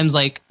lot of times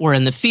like we're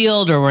in the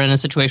field or we're in a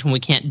situation where we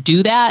can't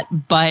do that.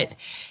 But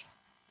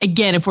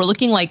again, if we're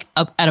looking like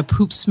up at a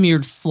poop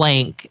smeared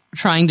flank,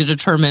 trying to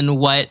determine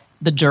what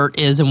the dirt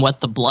is and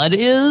what the blood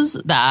is,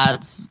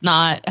 that's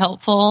not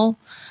helpful.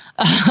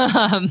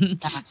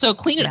 So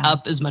clean it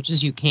up as much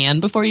as you can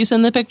before you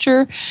send the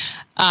picture.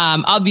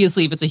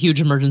 Obviously, if it's a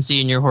huge emergency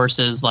and your horse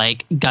is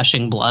like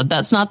gushing blood,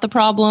 that's not the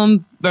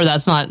problem, or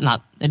that's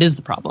not it is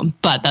the problem,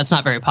 but that's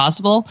not very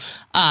possible.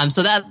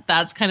 So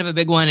that's kind of a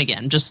big one.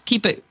 Again, just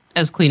keep it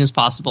as clean as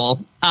possible.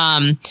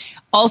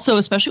 Also,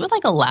 especially with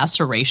like a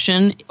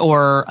laceration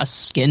or a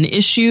skin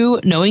issue,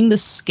 knowing the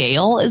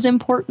scale is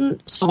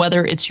important. So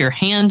whether it's your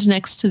hand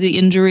next to the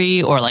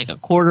injury or like a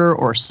quarter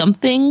or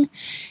something,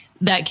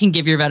 that can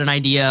give your vet an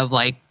idea of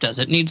like, does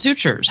it need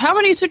sutures? How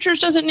many sutures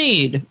does it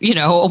need? You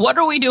know, what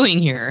are we doing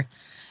here?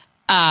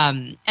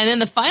 And then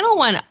the final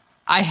one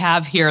I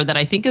have here that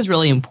I think is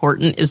really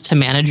important is to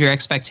manage your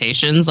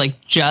expectations. Like,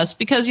 just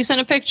because you send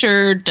a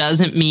picture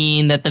doesn't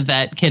mean that the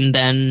vet can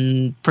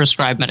then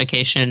prescribe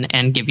medication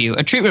and give you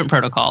a treatment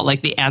protocol.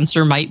 Like, the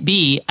answer might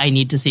be, I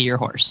need to see your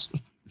horse,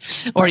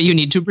 or you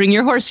need to bring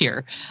your horse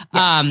here.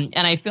 Yes.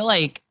 And I feel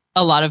like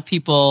a lot of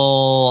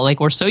people, like,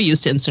 we're so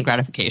used to instant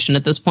gratification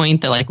at this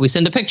point that like we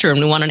send a picture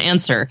and we want an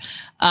answer.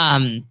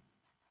 The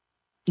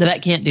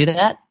vet can't do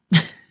that.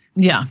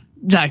 Yeah,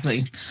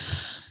 exactly.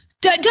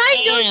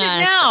 Diagnose it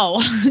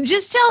now.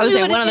 Just tell me what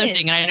it is. One other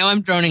thing, and I know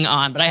I'm droning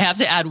on, but I have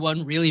to add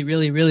one really,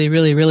 really, really,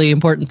 really, really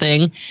important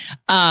thing.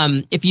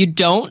 If you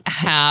don't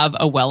have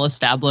a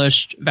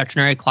well-established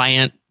veterinary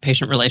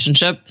client-patient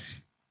relationship,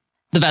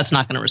 the vet's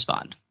not going to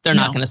respond. They're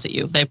not going to see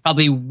you. They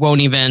probably won't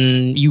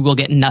even, you will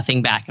get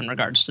nothing back in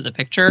regards to the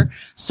picture.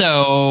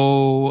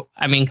 So,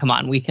 I mean, come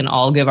on, we can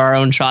all give our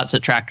own shots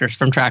at tractors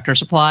from Tractor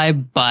Supply,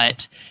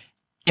 but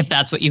if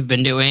that's what you've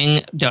been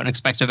doing, don't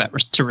expect a vet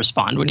to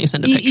respond when you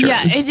send a picture.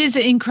 Yeah, it is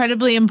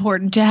incredibly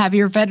important to have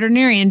your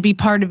veterinarian be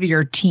part of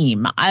your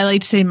team. I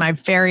like to say my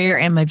farrier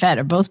and my vet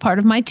are both part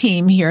of my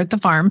team here at the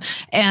farm,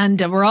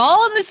 and we're all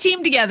on this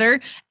team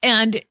together.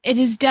 And it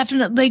is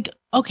definitely like,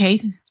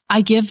 okay,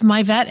 I give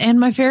my vet and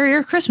my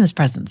farrier Christmas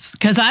presents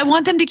because I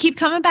want them to keep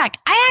coming back.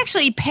 I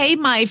actually pay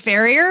my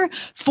farrier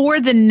for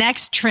the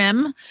next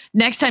trim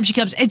next time she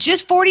comes. It's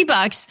just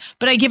 $40,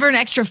 but I give her an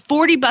extra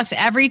 $40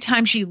 every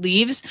time she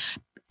leaves.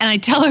 And I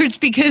tell her it's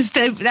because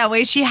that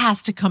way she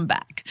has to come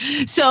back.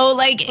 So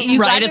like,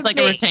 it's like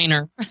a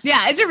retainer.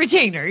 Yeah, it's a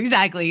retainer.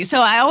 Exactly.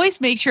 So I always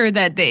make sure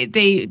that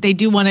they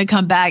do want to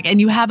come back and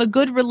you have a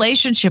good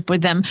relationship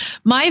with them.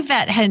 My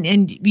vet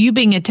and you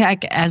being a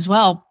tech as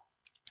well,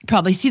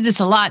 probably see this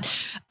a lot.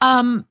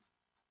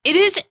 It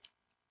is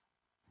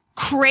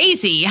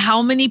crazy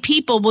how many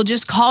people will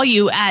just call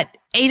you at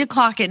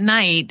 8:00 at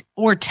night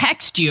or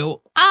text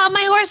you,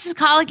 my horse is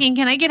colicking.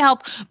 Can I get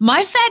help?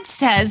 My vet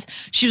says,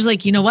 she was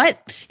like, you know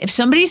what? If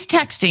somebody's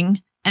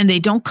texting and they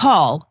don't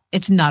call,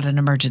 it's not an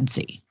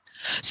emergency.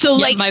 So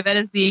like my vet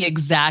is the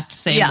exact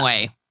same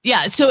way.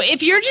 Yeah. So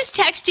if you're just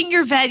texting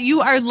your vet,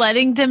 you are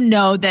letting them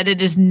know that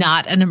it is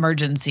not an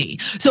emergency.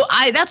 So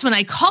that's when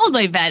I called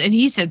my vet and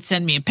he said,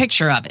 send me a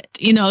picture of it,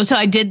 so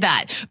I did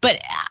that. But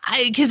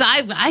because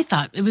I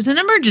thought it was an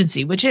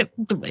emergency, which it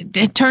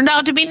turned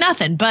out to be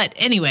nothing. But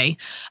anyway,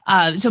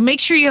 so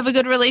make sure you have a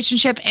good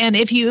relationship. And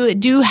if you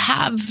do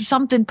have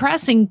something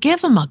pressing,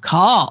 give them a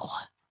call.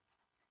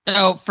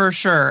 Oh, for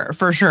sure.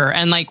 For sure.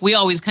 And like, we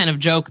always kind of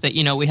joke that,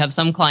 we have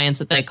some clients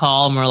that they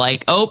call and we're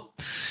like, oh,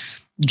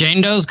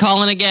 Jane Doe's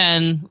calling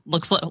again.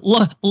 Looks like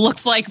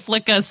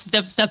Flicka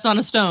stepped on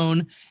a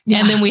stone. Yeah.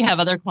 And then we have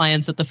other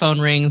clients that the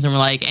phone rings and we're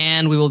like,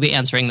 and we will be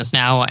answering this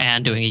now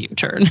and doing a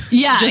U-turn.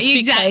 Yeah,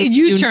 exactly.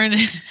 U-turn.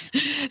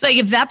 Like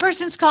if that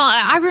person's calling,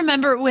 I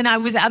remember when I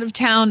was out of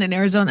town in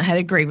Arizona, I had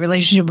a great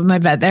relationship with my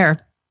vet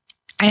there.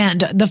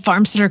 And the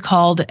farm sitter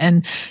called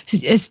and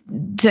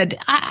said,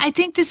 I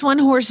think this one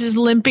horse is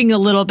limping a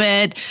little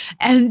bit.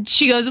 And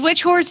she goes,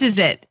 which horse is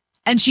it?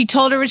 And she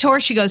told her which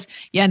horse. She goes,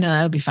 yeah, no,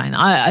 that'll be fine.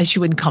 She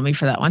wouldn't call me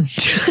for that one.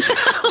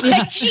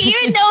 She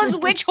even knows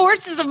which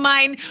horses of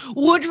mine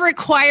would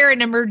require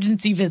an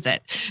emergency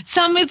visit.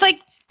 Some it's like,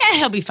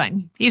 he'll be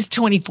fine. He's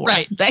 24.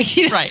 Right. Right.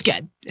 It's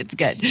good. It's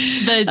good.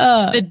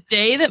 The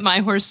day that my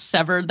horse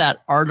severed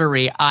that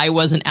artery, I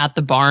wasn't at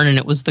the barn and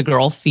it was the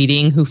girl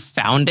feeding who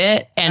found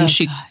it. And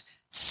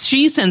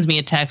she sends me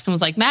a text and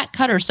was like, Matt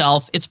cut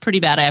herself. It's pretty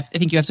bad. I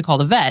think you have to call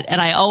the vet. And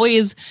I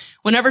always,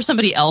 whenever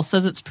somebody else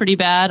says it's pretty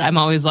bad, I'm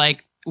always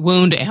like,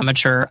 wound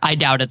amateur. I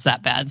doubt it's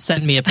that bad.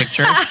 Send me a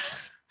picture.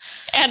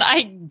 And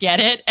I get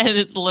it. And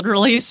it's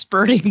literally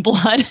spurting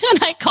blood.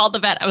 And I called the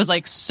vet. I was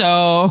like,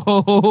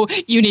 so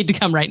you need to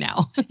come right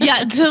now.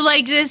 Yeah. So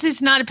like, this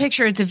is not a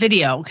picture. It's a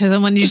video. Because I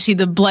wanted you to see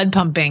the blood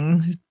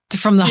pumping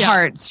from the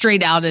heart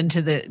straight out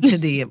into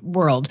the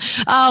world.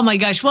 Oh my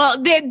gosh.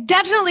 Well, there's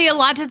definitely a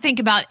lot to think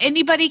about.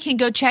 Anybody can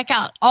go check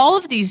out all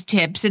of these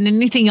tips and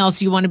anything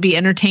else you want to be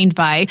entertained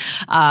by,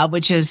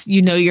 which is,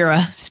 you're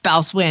a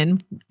spouse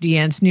win.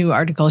 Deanne's new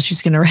article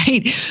she's going to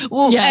write.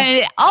 Well,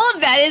 and all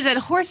of that is at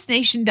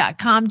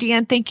horsenation.com.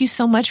 Deanne, thank you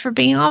so much for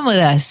being on with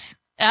us.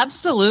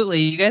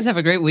 Absolutely. You guys have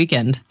a great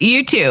weekend.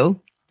 You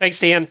too. Thanks,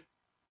 Dan.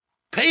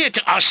 Pay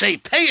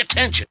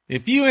attention.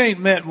 If you ain't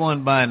met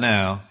one by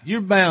now,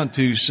 you're bound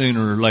to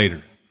sooner or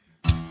later.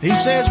 He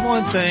says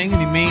one thing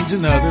and he means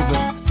another,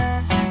 but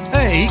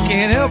hey, he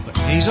can't help it.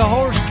 He's a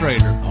horse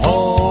trader.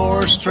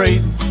 Horse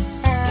trading.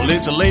 Well,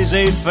 it's a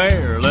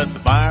laissez-faire. Let the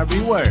buyer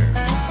beware.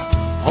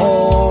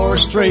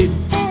 Horse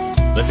trading.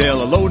 They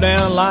tell a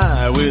low-down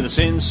lie with a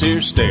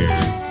sincere stare.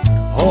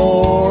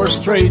 Horse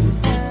trading.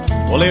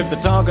 Well, if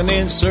they're talking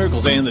in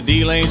circles and the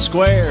deal ain't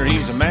square,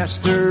 he's a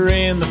master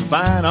in the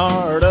fine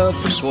art of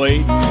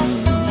persuading.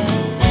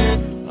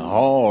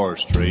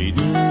 Horse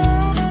trading.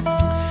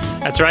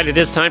 That's right. It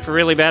is time for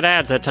Really Bad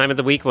Ads, that time of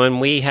the week when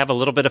we have a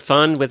little bit of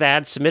fun with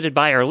ads submitted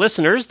by our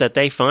listeners that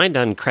they find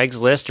on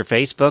Craigslist or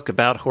Facebook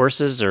about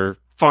horses or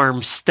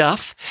farm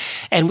stuff.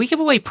 And we give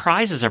away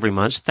prizes every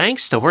month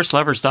thanks to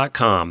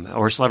horselovers.com.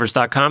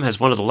 Horselovers.com has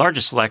one of the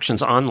largest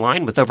selections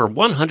online with over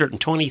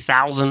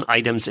 120,000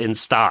 items in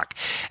stock.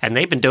 And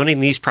they've been donating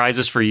these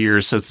prizes for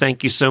years, so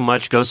thank you so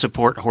much. Go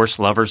support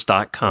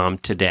horselovers.com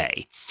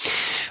today.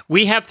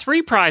 We have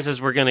 3 prizes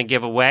we're going to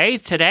give away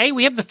today.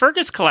 We have the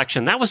Fergus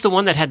collection. That was the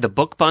one that had the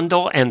book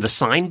bundle and the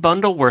sign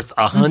bundle worth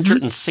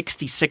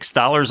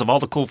 $166 of all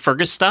the cool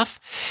Fergus stuff.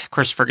 Of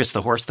course, Fergus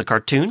the horse, the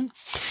cartoon.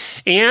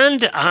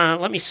 And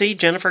let me see.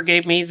 Jennifer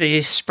gave me the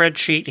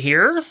spreadsheet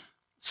here.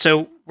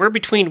 So we're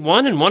between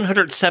 1 and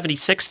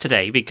 176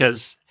 today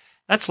because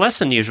that's less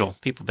than usual.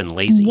 People have been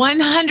lazy.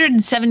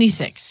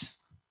 176.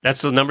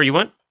 That's the number you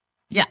want?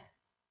 Yeah.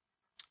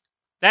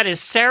 That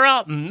is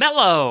Sarah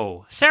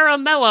Mello. Sarah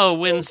Mello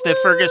wins the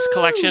Fergus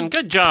collection.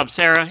 Good job,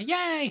 Sarah.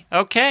 Yay.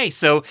 Okay,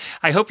 so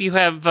I hope you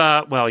have,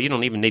 well, you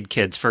don't even need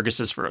kids. Fergus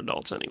is for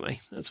adults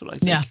anyway. That's what I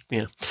think.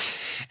 Yeah.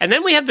 And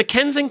then we have the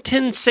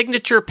Kensington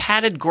Signature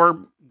Padded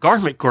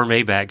Garment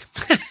Gourmet Bag.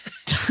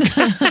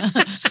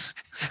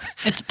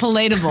 It's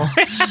palatable.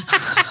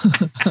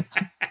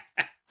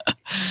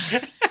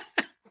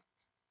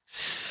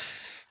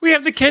 We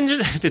have the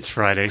it's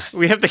Friday.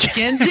 We have the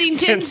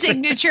Kensington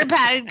Signature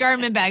Padded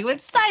Garment Bag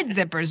with side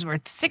zippers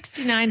worth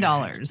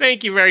 $69.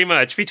 Thank you very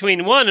much.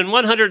 Between 1 and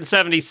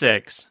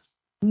 176.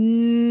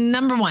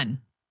 Number 1.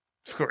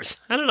 Of course.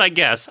 How did I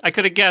guess? I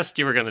could have guessed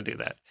you were going to do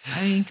that.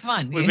 I mean, come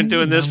on. We've been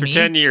doing this for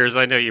 10 years.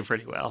 I know you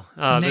pretty well.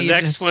 The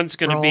next one's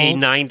going to be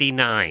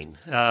 99.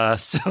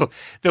 So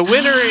the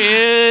winner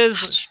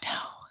is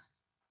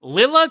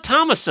Lilla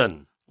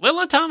Thomason.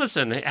 Lilla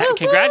Thomason.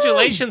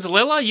 Congratulations,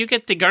 Lilla. You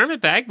get the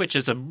garment bag, which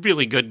is a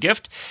really good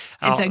gift.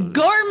 It's a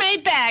gourmet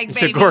bag,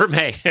 It's a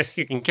gourmet.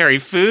 You can carry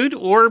food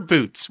or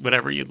boots,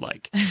 whatever you'd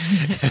like.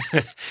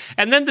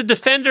 And then the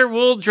Defender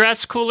wool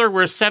dress cooler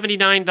worth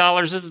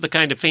 $79. This is the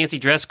kind of fancy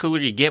dress cooler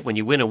you get when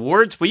you win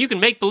awards. Well, you can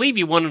make believe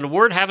you won an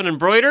award, have it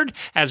embroidered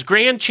as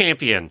grand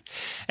champion.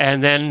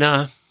 And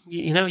then,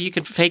 you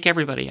can fake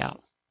everybody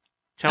out.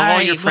 Tell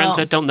all your friends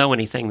that don't know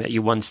anything that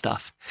you won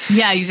stuff.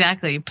 Yeah,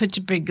 exactly. Put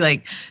your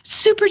big,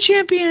 super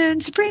champion,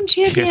 supreme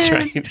champion. That's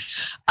right.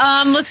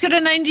 Let's go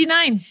to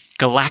 99.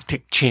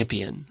 Galactic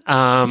champion.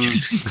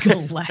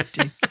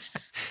 Galactic.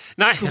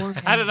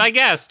 How did I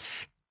guess?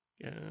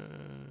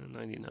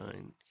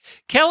 99.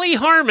 Kelly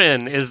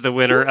Harmon is the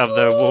winner of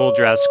the wool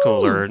dress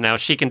cooler. Now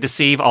she can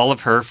deceive all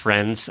of her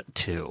friends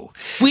too.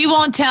 We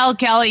won't tell,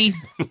 Kelly.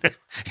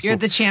 You're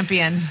the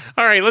champion.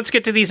 All right, let's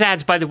get to these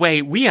ads. By the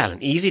way, we had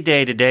an easy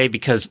day today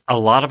because a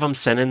lot of them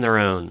sent in their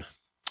own.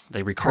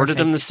 They recorded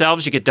them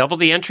themselves. You get double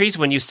the entries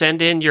when you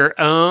send in your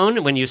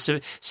own, when you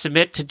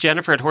submit to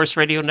Jennifer at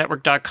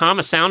horseradionetwork.com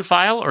a sound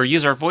file or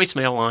use our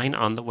voicemail line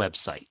on the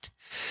website.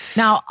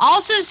 Now,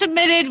 also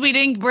submitted,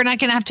 we're not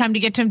going to have time to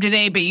get to them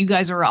today, but you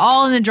guys were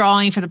all in the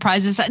drawing for the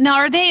prizes. Now,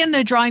 are they in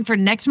the drawing for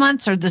next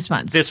month's or this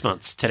month's? This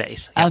month's,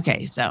 today's. Yep.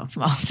 Okay, so,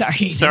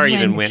 sorry. Sorry you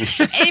didn't win.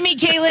 Amy,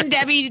 Kaylin,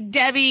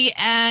 Debbie,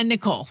 and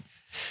Nicole.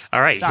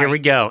 All right, Here we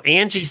go.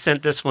 Angie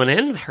sent this one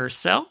in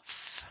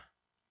herself.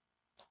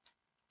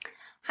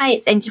 Hi,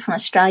 it's Angie from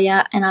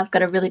Australia, and I've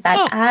got a really bad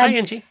ad. Hi,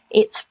 Angie.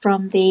 It's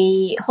from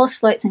the Horse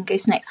Floats and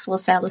Goosenecks for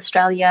Sale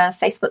Australia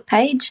Facebook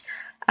page.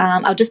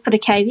 I'll just put a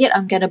caveat.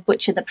 I'm going to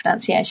butcher the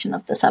pronunciation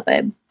of the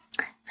suburb.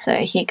 So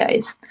here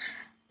goes.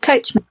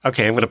 Coach.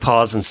 Okay, I'm going to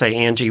pause and say,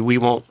 Angie, we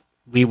won't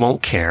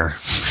care.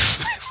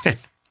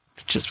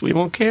 It's just, we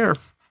won't care.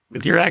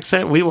 With your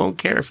accent, we won't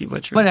care if you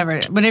butcher. Whatever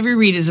you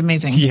read is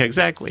amazing. Yeah,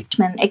 exactly.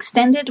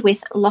 Extended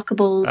with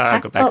lockable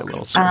tack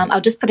box.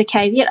 I'll just put a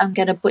caveat. I'm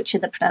going to butcher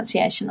the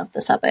pronunciation of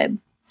the suburb.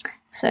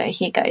 So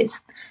here goes.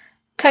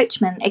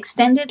 Coachman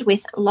extended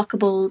with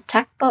lockable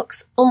tack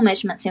box, all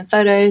measurements in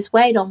photos,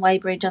 weighed on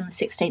weighbridge on the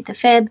 16th of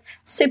Feb,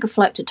 super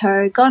float to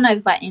toe, gone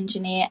over by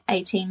engineer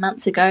 18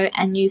 months ago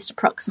and used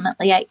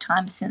approximately 8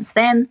 times since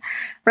then,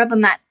 rubber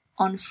mat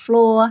on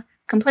floor,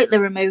 completely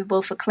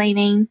removable for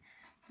cleaning,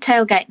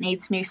 tailgate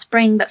needs new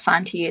spring but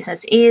fine to use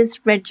as is,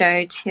 Red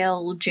Joe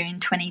till June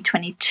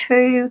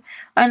 2022,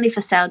 only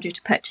for sale due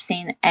to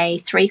purchasing a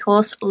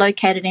 3-horse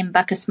located in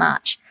Buckus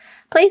Marsh.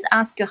 Please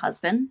ask your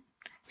husband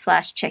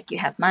 /check you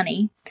have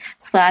money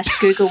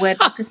 /Google where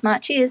Bucka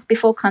Smart is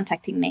before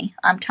contacting me.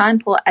 I'm time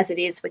poor as it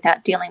is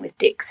without dealing with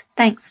dicks.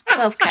 Thanks,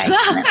 12K.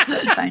 And that's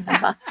the phone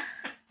number.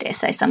 Dare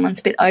say someone's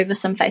a bit over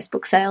some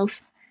Facebook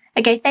sales.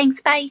 Okay,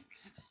 thanks, bye.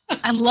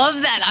 I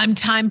love that. I'm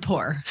time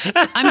poor.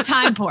 I'm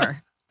time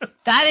poor.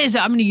 That is,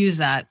 I'm going to use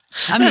that.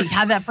 I'm going to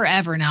have that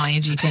forever now,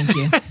 Angie. Thank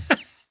you.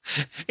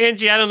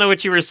 Angie, I don't know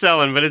what you were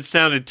selling, but it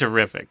sounded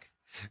terrific.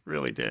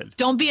 Really did.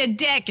 Don't be a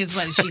dick is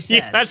what she said.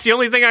 Yeah, that's the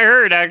only thing I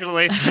heard,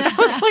 actually. I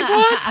was like,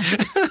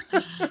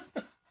 what?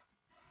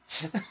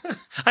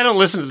 I don't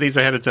listen to these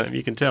ahead of time.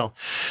 You can tell.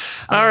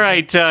 All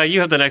right. You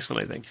have the next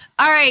one, I think.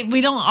 All right.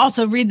 We don't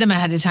also read them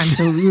ahead of time,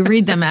 so we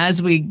read them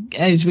as we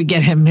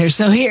get him here.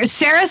 So here,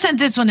 Sarah sent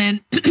this one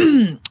in.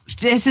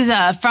 This is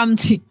from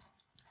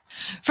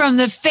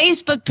the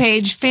Facebook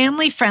page,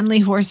 Family Friendly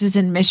Horses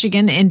in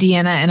Michigan,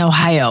 Indiana, and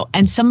Ohio.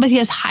 And somebody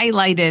has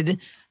highlighted,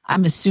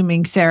 I'm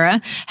assuming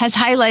Sarah, has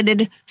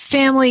highlighted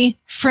family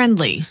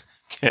friendly.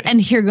 Okay.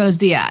 And here goes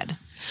the ad.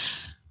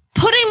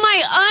 Putting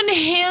my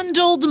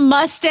unhandled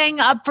Mustang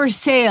up for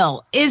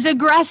sale is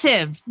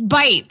aggressive,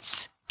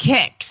 bites,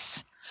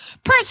 kicks.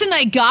 Person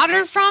I got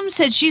her from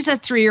said she's a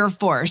 3 or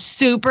 4,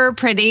 super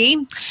pretty,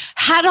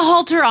 had a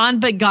halter on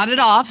but got it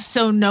off,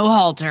 so no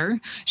halter.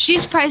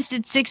 She's priced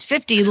at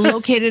 $650,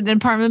 located in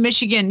Parma,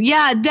 Michigan.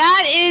 Yeah,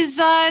 that is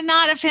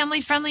not a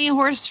family-friendly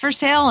horse for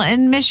sale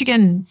in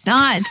Michigan.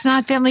 It's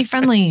not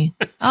family-friendly.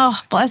 Oh,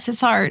 bless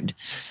his heart.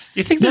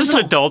 You think there's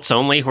an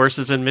adults-only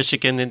horses in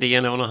Michigan,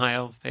 Indiana, and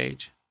Ohio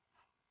page?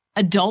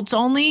 Adults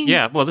only?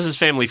 Yeah, well, this is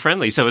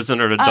family-friendly, so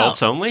isn't it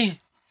adults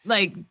only?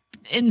 Like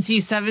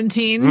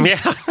NC-17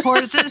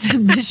 horses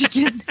in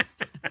Michigan.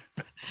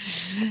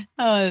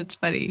 Oh, that's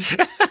funny.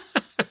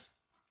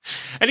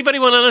 Anybody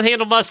want an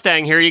unhandled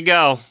Mustang? Here you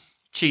go.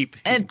 Cheap.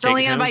 It's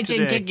only going to bite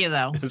you and kick you,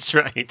 though. That's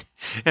right.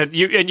 And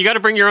you got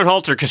to bring your own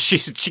halter because she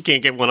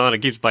can't get one on. It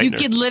keeps biting her.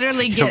 You could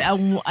literally get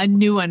a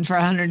new one for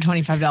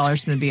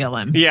 $125 from the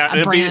BLM. Yeah.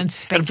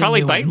 It'd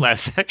probably bite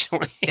less,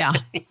 actually. Yeah.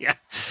 Yeah.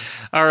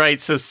 All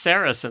right. So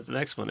Sarah sent the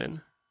next one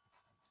in.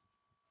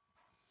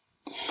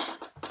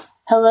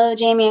 Hello,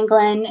 Jamie and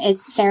Glenn.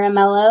 It's Sarah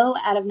Mello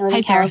out of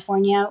Northern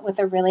California with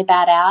a really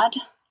bad ad.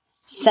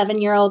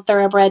 7-year-old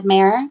thoroughbred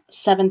mare,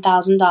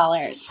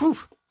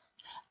 $7,000.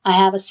 I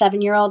have a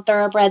 7-year-old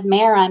thoroughbred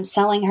mare. I'm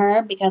selling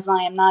her because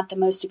I am not the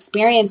most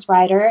experienced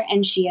rider,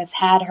 and she has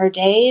had her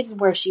days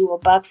where she will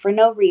buck for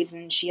no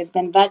reason. She has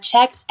been vet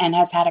checked and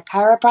has had a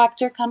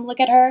chiropractor come look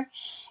at her.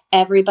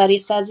 Everybody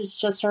says it's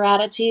just her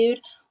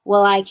attitude.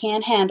 Well, I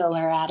can't handle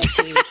her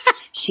attitude.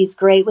 She's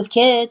great with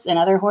kids and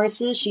other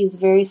horses. She's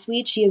very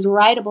sweet. She is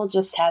rideable,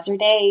 just has her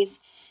days.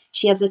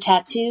 She has a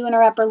tattoo in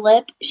her upper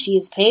lip. She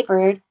is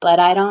papered, but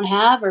I don't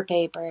have her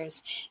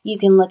papers. You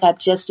can look up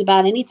just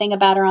about anything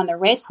about her on the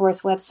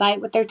racehorse website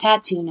with their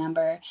tattoo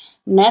number.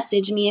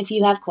 Message me if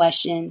you have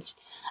questions.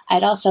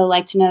 I'd also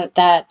like to note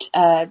that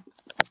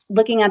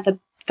looking at the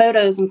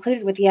photos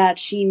included with the ad,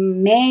 she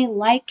may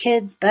like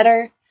kids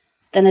better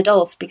than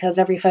adults because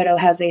every photo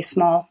has a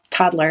small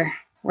toddler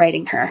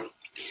riding her.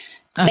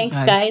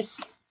 Thanks, guys.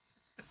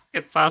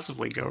 What could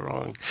possibly go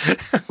wrong?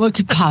 What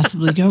could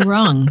possibly go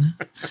wrong?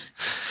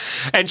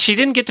 And she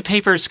didn't get the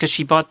papers because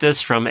she bought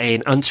this from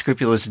an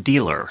unscrupulous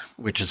dealer,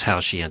 which is how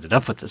she ended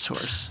up with this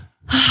horse.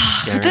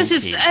 This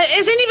is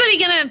anybody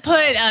going to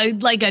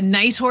put like a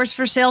nice horse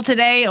for sale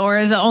today, or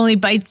is it only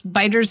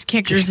biters,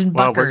 kickers, and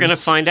buckers? Well, we're going to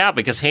find out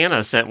because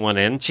Hannah sent one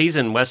in. She's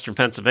in Western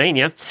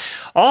Pennsylvania.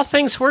 All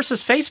Things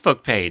Horses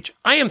Facebook page.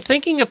 I am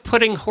thinking of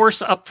putting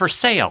horse up for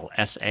sale,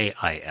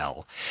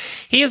 SAIL.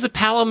 He is a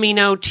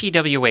Palomino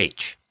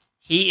TWH.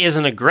 He is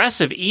an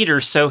aggressive eater,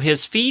 so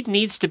his feed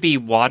needs to be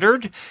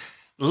watered.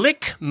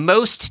 Lick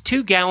most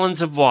 2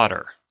 gallons of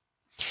water.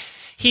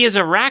 He is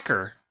a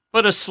racker,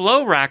 but a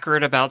slow racker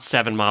at about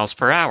 7 miles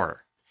per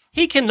hour.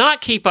 He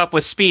cannot keep up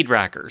with speed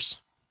rackers.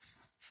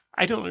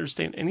 I don't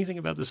understand anything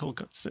about this whole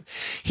concept.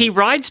 He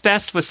rides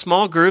best with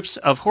small groups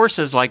of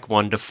horses like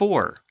 1 to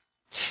 4.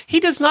 He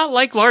does not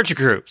like large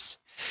groups.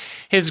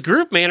 His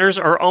group manners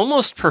are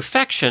almost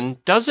perfection,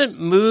 doesn't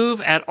move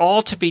at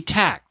all to be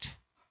tacked.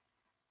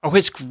 Oh,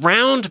 his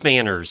ground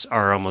manners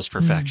are almost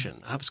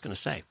perfection. I was going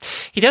to say.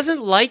 He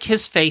doesn't like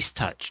his face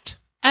touched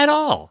at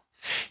all.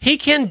 He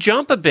can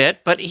jump a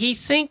bit, but he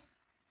thinks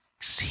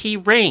he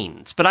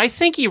reigns. But I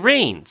think he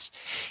reigns.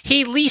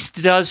 He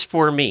least does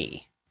for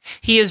me.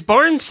 He is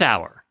barn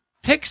sour.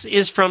 Pix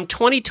is from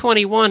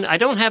 2021. I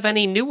don't have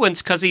any new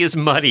ones because he is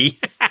muddy.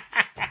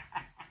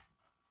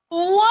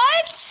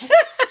 What?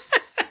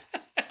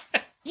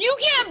 You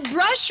can't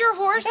brush your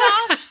horse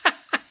off?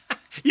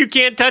 You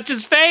can't touch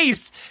his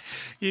face.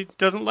 He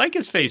doesn't like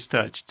his face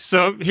touched.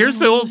 So here's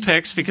the old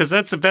pics because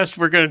that's the best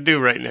we're going to do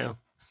right now.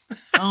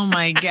 Oh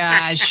my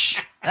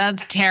gosh.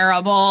 That's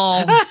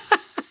terrible.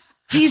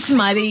 He's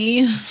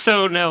smutty.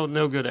 So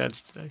no good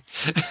ads today.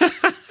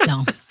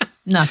 No,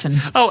 nothing.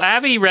 Oh,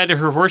 Abby read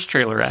her horse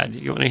trailer ad.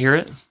 You want to hear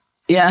it?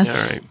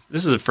 Yes. All right.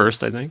 This is the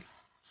first, I think.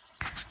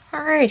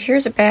 All right.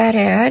 Here's a bad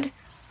ad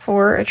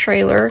for a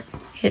trailer.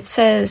 It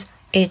says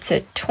it's a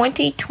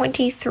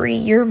 2023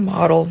 year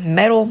model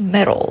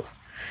metal.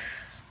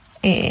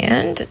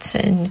 and it's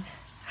in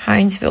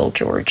Hinesville,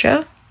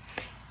 Georgia.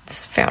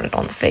 It's founded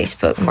on the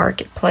Facebook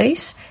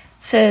Marketplace.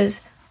 It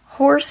says,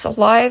 horse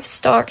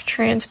livestock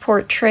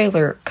transport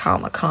trailer,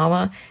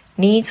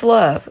 needs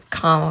love,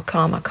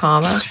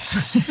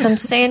 some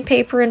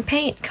sandpaper and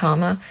paint,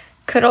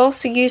 could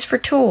also use for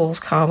tools,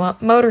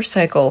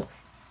 motorcycle,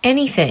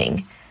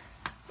 anything.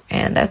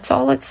 And that's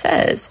all it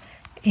says.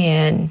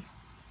 And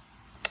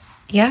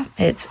yeah,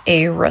 it's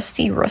a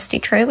rusty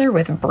trailer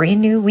with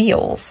brand new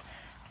wheels.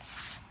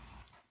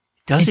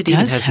 It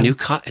even has new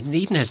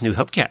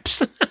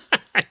hubcaps.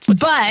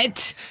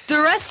 But the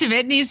rest of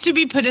it needs to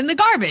be put in the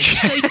garbage.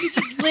 So you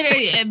just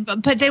literally,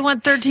 but they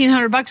want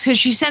 $1,300 because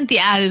she sent the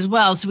ad as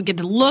well, so we get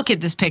to look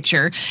at this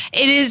picture.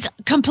 It is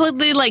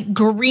completely like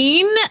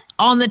green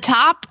on the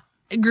top,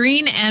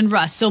 green and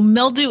rust. So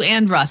mildew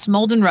and rust,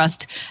 mold and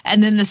rust,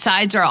 and then the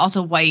sides are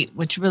also white,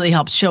 which really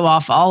helps show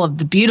off all of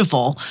the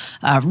beautiful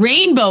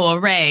rainbow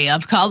array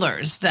of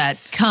colors that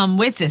come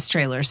with this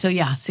trailer. So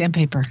yeah,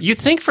 sandpaper. You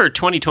think for a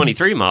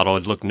 2023 model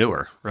it'd look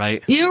newer,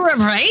 right? You were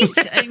right.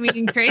 I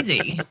mean,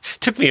 crazy.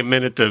 Took me a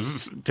minute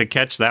to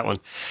catch that one.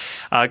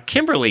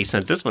 Kimberly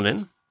sent this one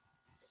in.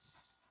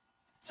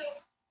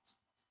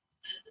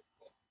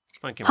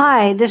 Come on, Kimberly.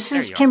 Hi, this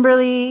is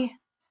Kimberly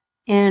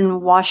in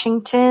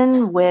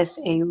Washington with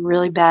a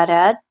really bad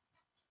ad.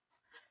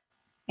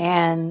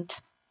 And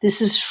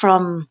this is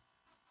from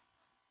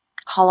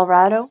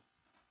Colorado. It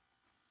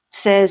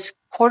says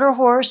quarter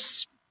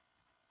horse,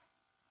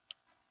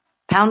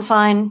 #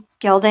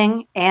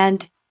 gelding,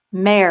 and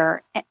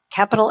mare,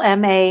 capital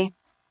M-A,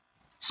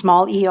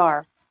 small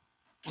E-R.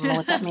 I don't know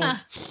what that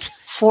means.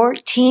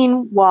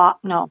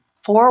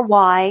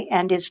 4Y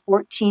and is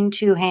 14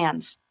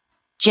 hands.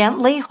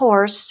 Gently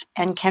horse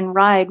and can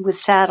ride with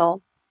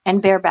saddle and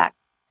bareback.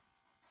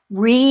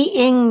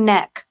 Reing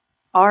neck,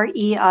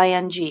 Reing. I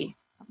don't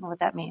know what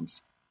that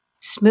means.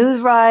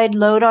 Smooth ride,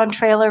 load on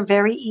trailer,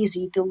 very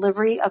easy.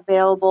 Delivery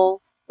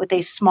available with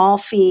a small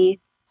fee.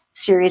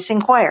 Serious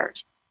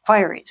inquiries.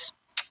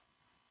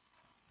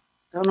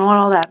 Don't know what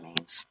all that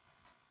means.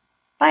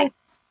 Bye.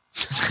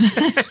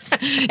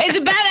 It's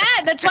a bad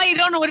ad. That's why you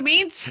don't know what it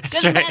means.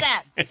 It's a bad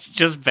ad. It's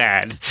just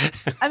bad.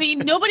 I mean,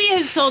 nobody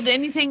has sold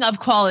anything of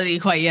quality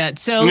quite yet.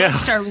 So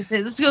let's start with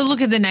it. Let's go look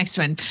at the next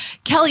one.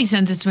 Kelly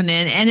sent this one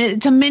in, and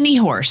it's a mini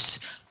horse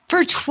for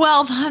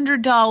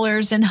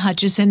 $1,200 in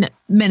Hutchinson,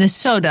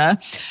 Minnesota.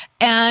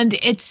 And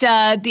it's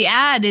the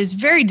ad is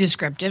very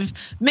descriptive.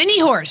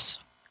 Mini horse,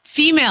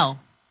 female,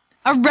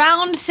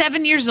 around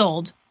 7 years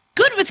old,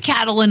 good with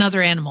cattle and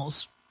other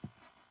animals.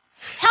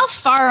 How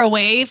far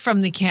away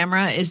from the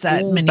camera is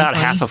that mini About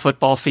pony? half a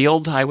football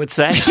field, I would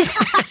say.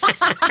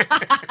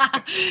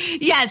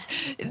 Yes,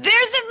 there's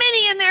a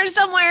mini in there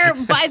somewhere.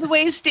 By the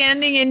way,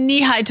 standing in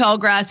knee-high tall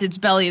grass, its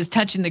belly is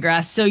touching the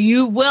grass. So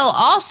you will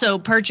also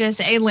purchase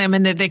a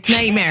Laminitic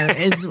Nightmare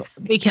is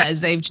because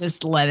they've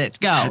just let it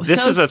go.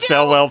 This is a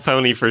sell-well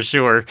pony for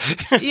sure.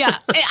 Yeah,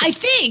 I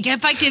think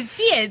if I could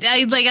see it,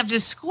 I have to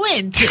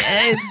squint.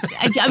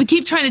 I would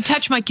keep trying to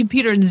touch my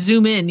computer and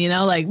zoom in,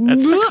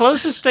 That's the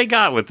closest they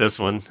got with this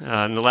one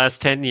in the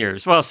last 10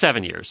 years. Well,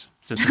 7 years.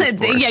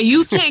 Yeah,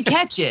 you can't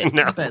catch it,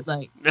 No. but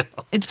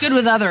it's good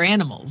with other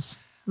animals.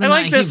 I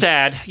like this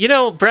ad.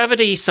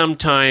 Brevity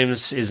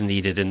sometimes is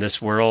needed in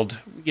this world.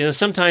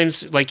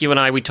 Sometimes, like you and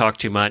I, we talk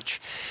too much.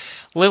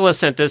 Lila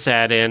sent this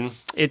ad in.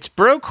 It's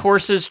Broke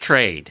Horses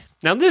Trade.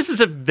 Now, this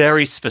is a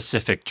very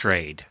specific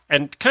trade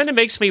and kind of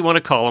makes me want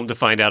to call them to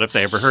find out if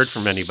they ever heard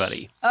from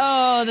anybody.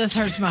 Oh, this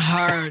hurts my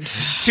heart.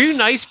 2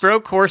 nice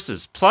broke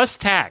horses plus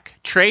tack.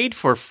 Trade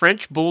for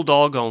French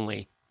bulldog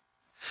only.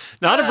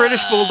 Not a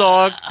British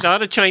bulldog,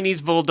 not a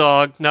Chinese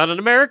bulldog, not an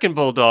American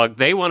bulldog.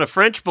 They want a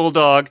French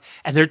bulldog,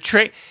 and they're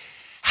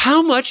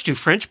How much do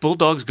French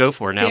bulldogs go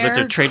for now that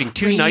they're trading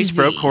 2 nice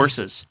broke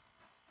horses?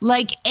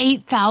 Like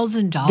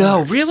 $8,000.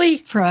 No, really?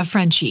 For a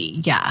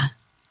Frenchie, yeah.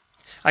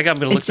 I'm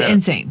going to look that up.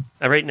 It's insane.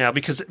 Right now,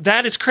 because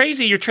that is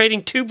crazy. You're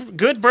trading 2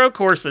 good broke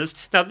horses.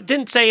 Now, it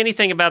didn't say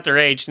anything about their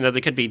age.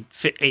 They could be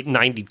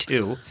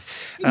 92.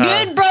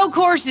 Good broke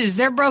horses.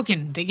 They're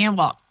broken. They can't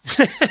walk.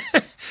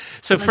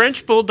 So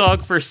French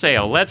bulldog for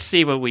sale. Let's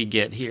see what we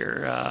get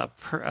here.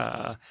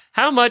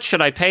 How much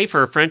should I pay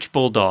for a French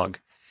bulldog?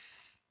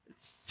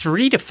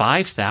 $3,000 to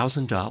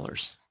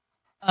 $5,000.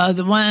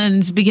 The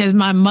ones, because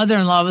my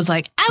mother-in-law was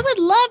like, I would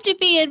love to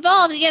be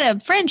involved to get a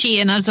Frenchie.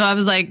 And so I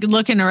was like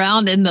looking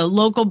around, and the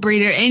local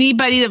breeder,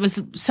 anybody that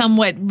was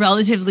somewhat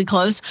relatively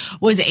close,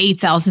 was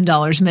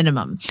 $8,000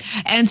 minimum.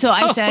 And so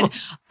I said,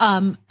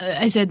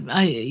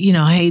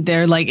 hey,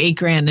 they're like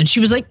 $8,000. And she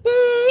was like, you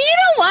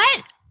know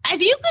what?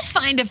 If you could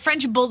find a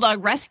French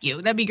bulldog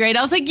rescue, that'd be great.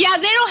 I was like, yeah,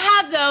 they don't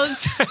have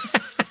those.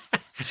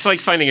 It's like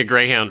finding a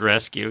greyhound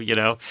rescue,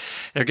 They're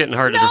getting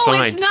harder to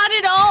find. No, it's not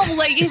at all.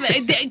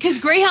 Because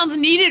greyhounds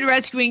needed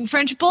rescuing.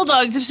 French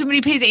bulldogs, if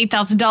somebody pays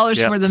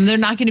 $8,000 for them, they're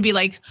not going to be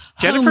like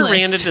Jennifer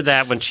homeless. ran into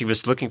that when she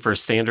was looking for a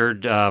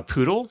standard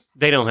poodle.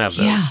 They don't have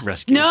those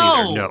rescues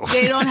either. No,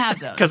 they don't have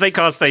those. Because they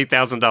cost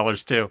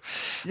 $8,000 too.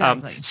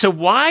 Exactly. So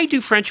why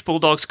do French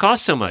bulldogs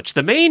cost so much?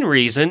 The main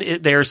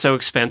reason they're so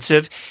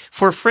expensive,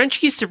 for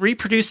Frenchies to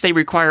reproduce, they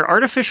require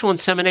artificial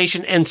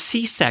insemination and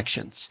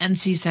C-sections.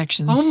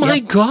 Oh my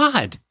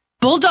God.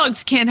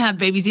 Bulldogs can't have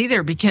babies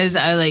either because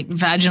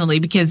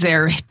vaginally because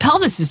their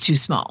pelvis is too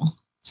small.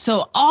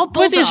 So all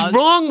bulldogs. What is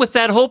wrong with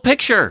that whole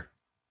picture?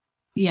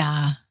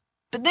 Yeah,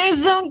 but they're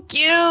so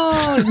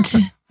cute.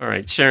 All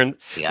right, Sharon,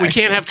 we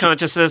can't have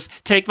consciousness.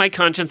 Take my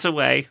conscience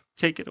away.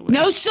 Take it away.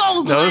 No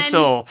soul, Glenn. No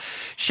soul.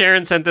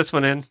 Sharon sent this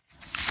one in.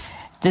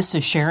 This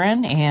is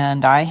Sharon,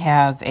 and I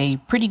have a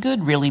pretty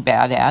good, really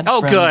bad ad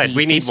from good.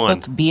 We need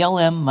Facebook one.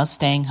 BLM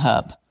Mustang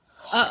Hub.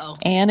 Uh-oh.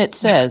 And it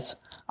says,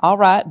 all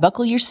right,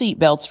 buckle your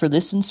seatbelts for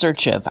this in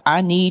search of.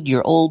 I need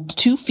your old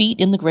 2 feet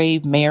in the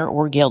grave mare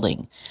or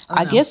gelding.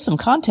 I guess some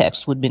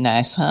context would be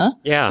nice, huh?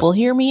 Yeah. Well,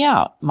 hear me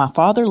out. My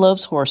father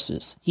loves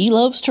horses. He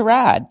loves to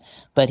ride,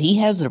 but he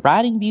has the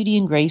riding beauty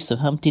and grace of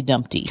Humpty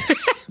Dumpty.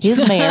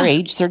 His mare,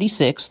 age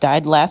 36,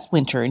 died last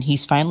winter, and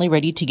he's finally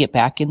ready to get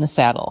back in the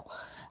saddle.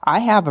 I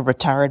have a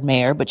retired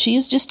mare, but she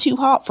is just too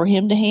hot for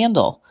him to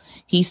handle.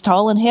 He's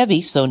tall and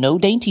heavy, so no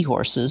dainty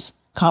horses.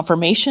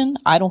 Confirmation,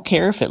 I don't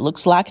care if it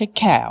looks like a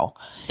cow.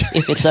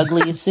 If it's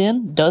ugly as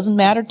sin, doesn't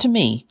matter to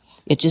me.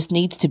 It just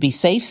needs to be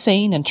safe,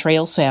 sane, and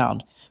trail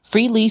sound.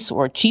 Free lease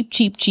or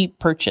cheap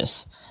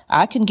purchase.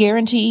 I can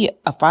guarantee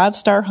a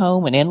 5-star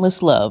home and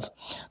endless love.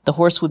 The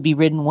horse would be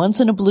ridden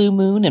once in a blue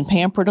moon and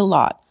pampered a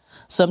lot.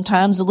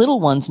 Sometimes the little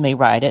ones may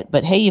ride it,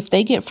 but hey, if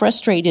they get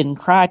frustrated and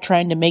cry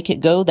trying to make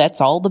it go, that's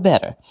all the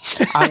better.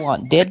 I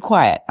want dead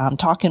quiet. I'm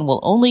talking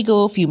will only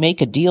go if you make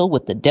a deal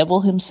with the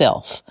devil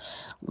himself.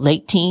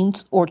 Late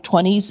teens or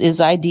 20s is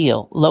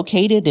ideal.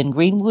 Located in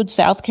Greenwood,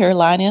 South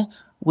Carolina,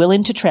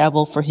 willing to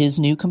travel for his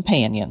new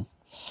companion.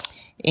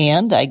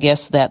 And I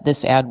guess that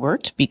this ad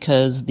worked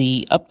because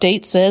the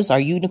update says our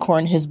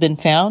unicorn has been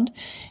found.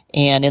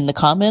 And in the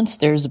comments,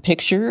 there's a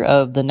picture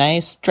of the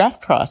nice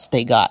draft cross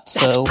they got.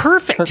 That's so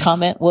perfect. Her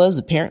comment was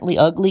apparently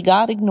ugly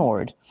got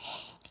ignored.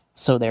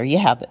 So there you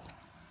have it.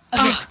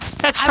 Okay.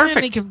 That's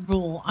perfect. I'm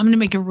going to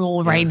make a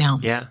rule right now.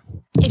 Yeah.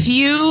 If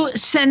you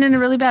send in a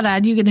really bad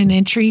ad, you get an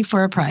entry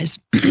for a prize.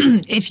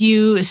 If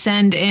you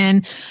send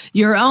in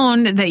your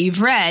own that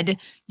you've read,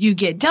 you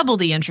get double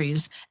the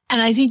entries.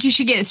 And I think you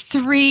should get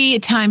 3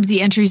 times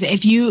the entries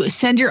if you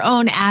send your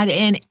own ad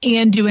in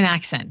and do an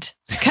accent.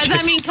 Because,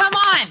 I mean, come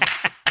on.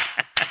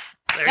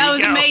 That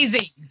was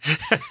amazing.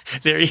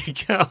 There you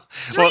go.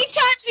 3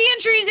 times the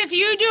entries if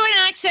you do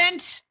an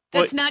accent.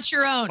 That's not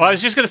your own. Well, I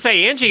was just going to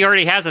say, Angie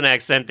already has an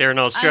accent there in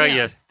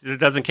Australia. It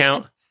doesn't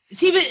count.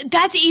 See, but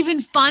that's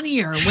even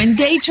funnier when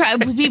they try.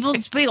 When people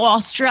speak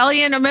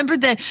Australian. Remember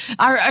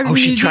our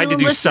New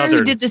Zealand listener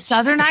who did the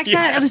Southern accent?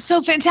 Yeah. It was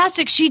so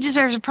fantastic. She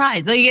deserves a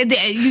prize. Like, you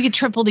get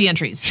triple the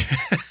entries.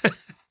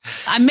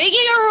 I'm making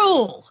a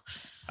rule.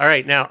 All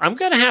right, now I'm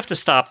going to have to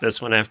stop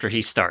this one after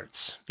he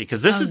starts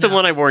because this is the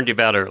one I warned you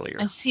about earlier.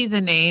 I see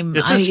the name.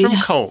 This is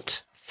from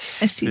Colt.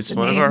 I see who's the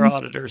one name. of our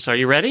auditors. Are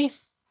you ready?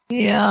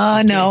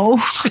 Yeah,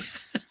 no.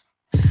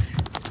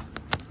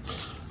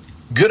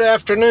 Good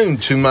afternoon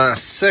to my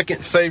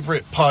second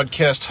favorite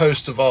podcast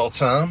host of all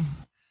time.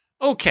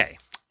 Okay,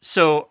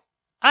 so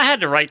I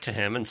had to write to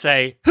him and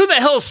say, who the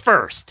hell's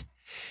first?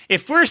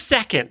 If we're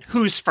second,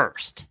 who's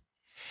first?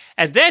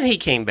 And then he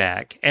came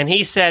back and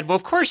he said, well,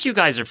 of course you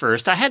guys are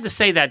first. I had to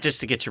say that just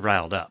to get you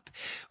riled up,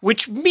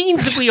 which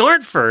means that we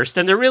aren't first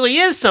and there really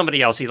is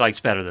somebody else he likes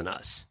better than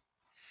us.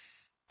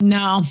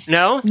 No.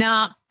 No?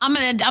 No. I'm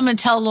gonna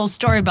tell a little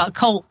story about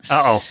Colt.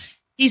 Uh-oh.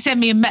 He sent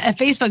me a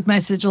Facebook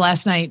message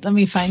last night. Let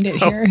me find it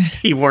here. Oh,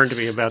 he warned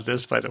me about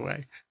this, by the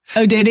way.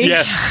 Oh, did he?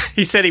 Yes.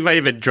 He said he might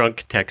have been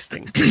drunk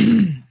texting.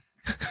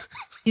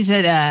 He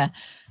said,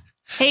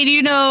 hey, do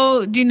you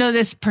know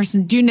this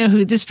person? Do you know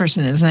who this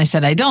person is? And I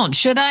said, I don't.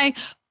 Should I?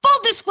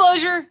 Full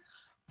disclosure,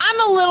 I'm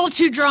a little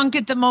too drunk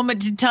at the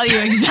moment to tell you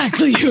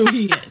exactly who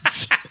he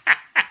is.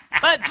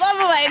 But love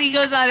away, and he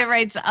goes on and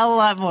writes a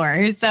lot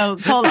more. So,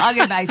 Cole, I'll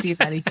get back to you,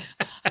 buddy.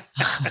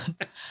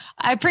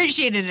 I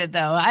appreciated it,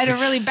 though. I had a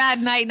really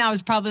bad night, and I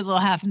was probably a little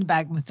half in the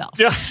bag myself.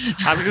 Yeah,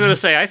 I was going to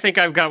say, I think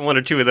I've got 1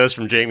 or 2 of those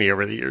from Jamie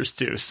over the years,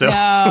 too. So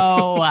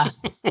no,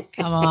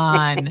 come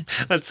on.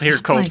 Let's hear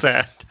Colt's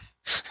ad.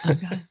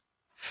 Okay.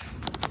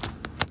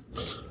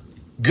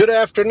 Good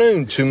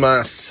afternoon to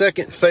my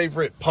second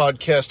favorite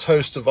podcast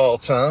host of all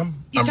time.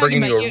 I'm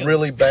bringing you a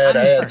really bad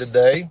ad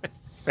today.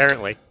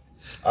 Apparently.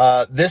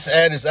 This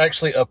ad is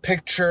actually a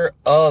picture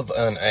of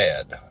an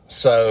ad.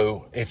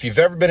 So if you've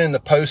ever been in the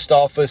post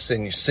office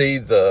and you see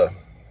the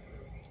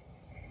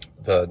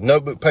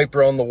notebook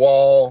paper on the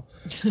wall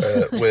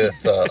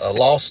with a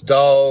lost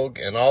dog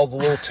and all the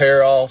little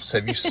tear-offs,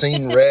 have you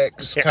seen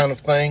Rex kind of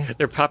thing?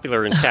 They're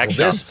popular in tax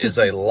shops. This is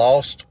a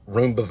lost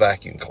Roomba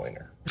vacuum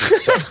cleaner.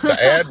 So the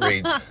ad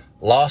reads,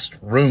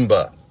 Lost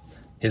Roomba.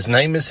 His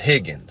name is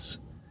Higgins.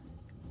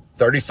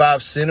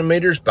 35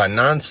 centimeters by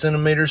 9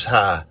 centimeters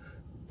high.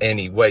 And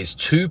he weighs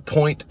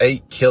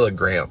 2.8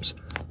 kilograms.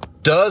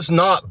 Does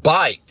not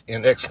bite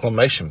in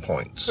exclamation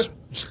points.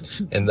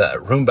 And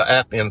the Roomba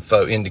app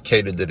info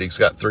indicated that he's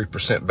got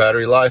 3%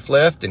 battery life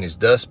left and his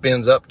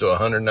dustbin's up to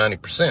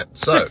 190%.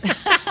 So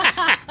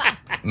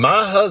my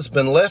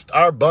husband left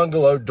our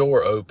bungalow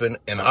door open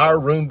and our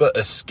Roomba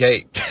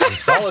escaped. We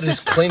followed his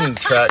cleaning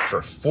track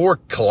for 4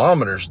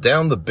 kilometers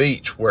down the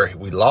beach where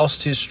we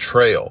lost his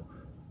trail.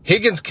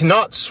 Higgins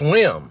cannot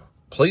swim.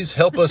 Please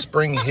help us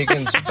bring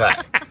Higgins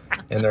back.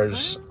 And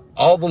there's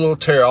all the little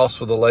tear-offs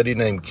with a lady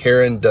named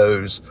Karen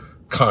Doe's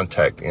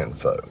contact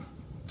info.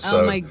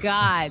 So, oh my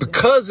God.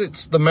 Because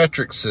it's the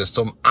metric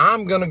system,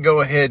 I'm going to go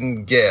ahead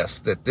and guess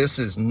that this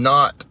is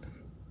not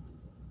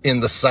in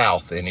the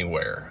South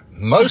anywhere.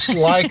 Most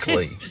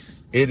likely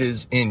it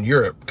is in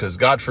Europe, because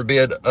God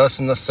forbid us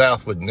in the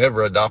South would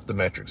never adopt the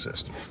metric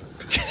system.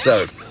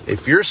 So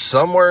if you're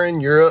somewhere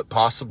in Europe,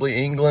 possibly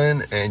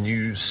England, and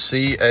you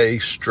see a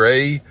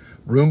stray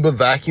Roomba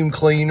vacuum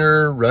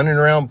cleaner running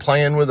around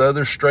playing with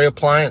other stray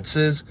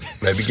appliances,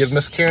 maybe give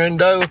Miss Karen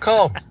Doe a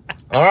call.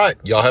 All right.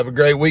 Y'all have a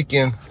great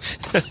weekend.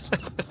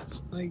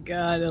 My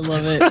God, I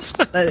love it.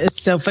 That is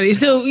so funny.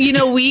 So,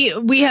 we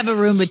have a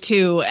Roomba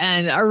too,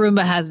 and our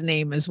Roomba has a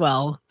name as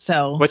well.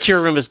 So what's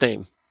your Roomba's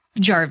name?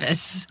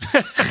 Jarvis.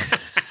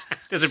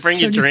 Does it bring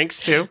you drinks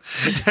too?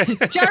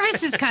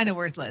 Jarvis is kind of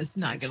worthless,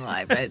 not gonna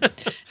lie, but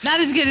not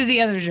as good as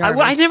the other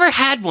Jarvis. I never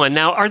had one.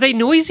 Now, are they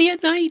noisy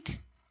at night?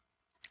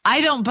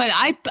 I don't, but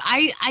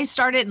I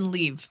start it and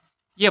leave.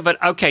 Yeah,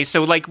 but okay,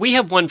 so like we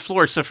have one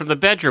floor, so from the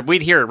bedroom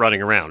we'd hear it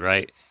running around,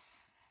 right?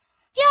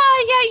 Yeah,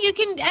 you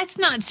can. It's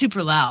not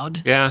super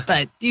loud. Yeah,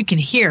 but you can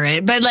hear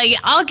it. But like,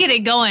 I'll get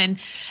it going,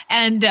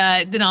 and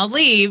then I'll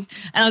leave,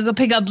 and I'll go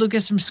pick up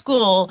Lucas from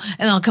school,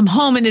 and I'll come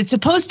home, and it's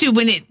supposed to,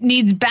 when it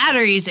needs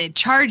batteries, it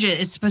charges.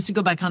 It's supposed to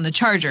go back on the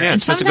charger. Yeah, and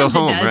it's supposed to go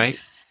home, it does. right?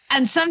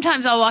 And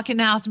sometimes I'll walk in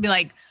the house and be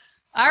like,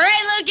 "All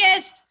right,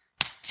 Lucas,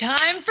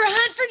 time for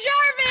Hunt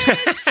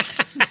for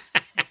Jarvis."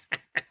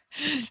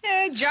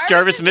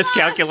 Jarvis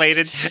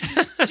miscalculated.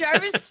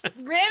 Jarvis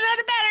ran out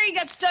of battery,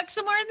 got stuck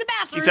somewhere in the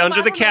bathroom. He's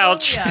under the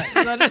couch. Yeah,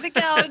 he's under the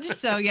couch.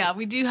 So yeah,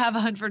 we do have a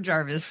Hunt for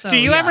Jarvis. So, do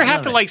you ever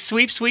have to like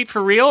sweep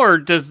for real, or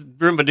does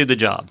Roomba do the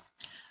job?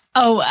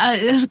 Oh,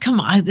 come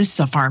on. This is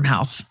a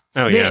farmhouse.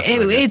 Oh yeah.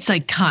 It's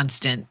like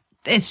constant.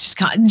 It's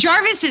just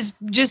Jarvis is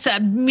just a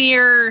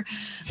mere,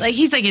 like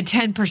he's like a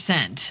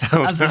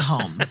 10% of the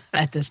home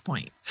at this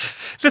point.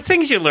 The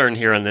things you learn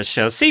here on this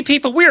show. See,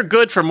 people, we are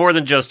good for more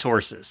than just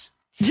horses.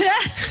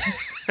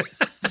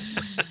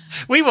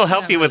 We will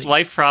help you with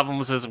life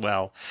problems as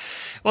well.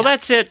 Well,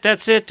 that's it.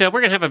 We're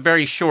going to have a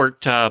very short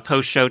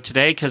post show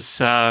today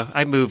because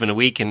I move in a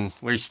week and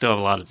we still have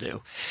a lot to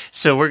do.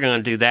 So we're going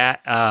to do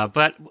that.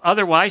 But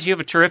otherwise, you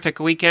have a terrific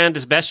weekend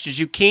as best as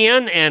you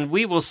can. And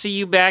we will see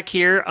you back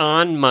here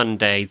on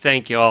Monday.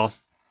 Thank you all.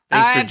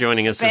 Thanks for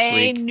joining us this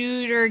week.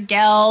 Neuter,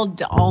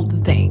 geld, all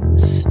the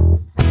things.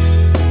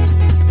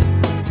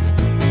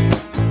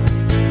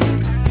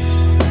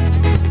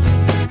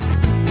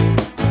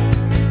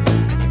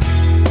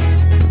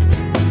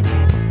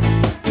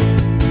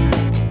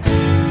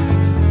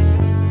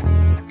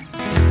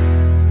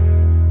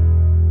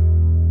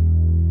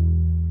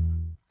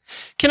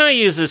 Can I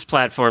use this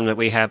platform that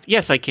we have?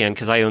 Yes, I can,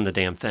 because I own the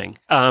damn thing.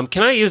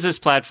 Can I use this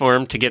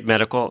platform to get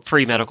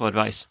free medical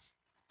advice?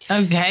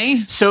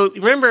 Okay. So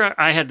remember,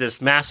 I had this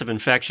massive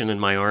infection in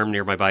my arm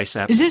near my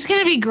bicep. Is this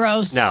going to be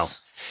gross? No.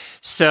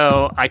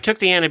 So I took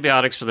the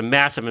antibiotics for the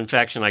massive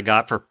infection I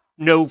got for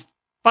no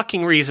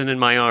fucking reason in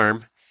my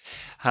arm,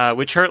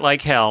 which hurt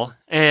like hell.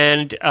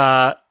 And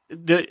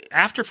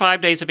after 5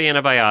 days of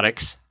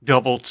antibiotics,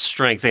 double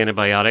strength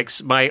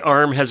antibiotics, my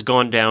arm has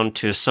gone down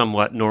to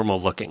somewhat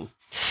normal looking,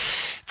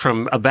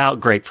 from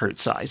about grapefruit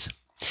size.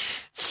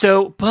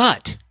 So,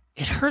 but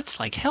it hurts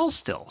like hell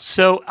still.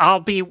 So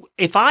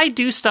if I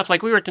do stuff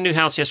like we were at the new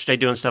house yesterday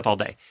doing stuff all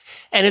day,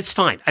 and it's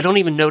fine. I don't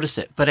even notice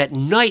it. But at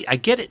night, I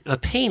get a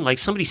pain like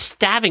somebody's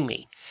stabbing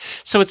me.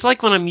 So it's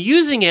like when I'm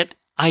using it,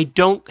 I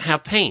don't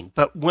have pain.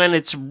 But when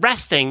it's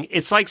resting,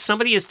 it's like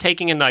somebody is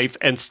taking a knife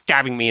and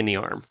stabbing me in the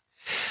arm.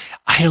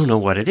 I don't know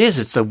what it is.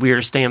 It's the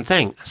weirdest damn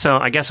thing. So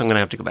I guess I'm going to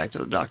have to go back to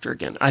the doctor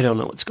again. I don't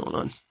know what's going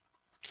on.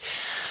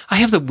 I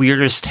have the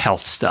weirdest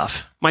health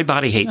stuff. My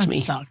body hates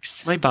me.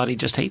 Sucks. My body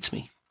just hates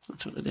me.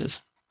 That's what it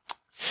is.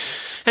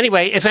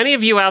 Anyway, if any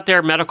of you out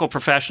there, medical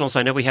professionals,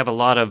 I know we have a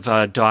lot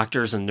of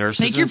doctors and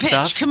nurses make your and pitch.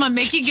 stuff. Come on,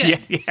 make it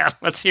good. Yeah,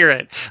 let's hear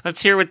it.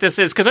 Let's hear what this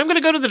is. Because I'm going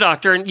to go to the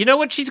doctor, and you know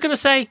what she's going to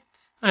say?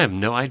 I have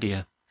no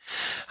idea.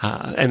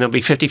 And there'll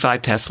be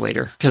 55 tests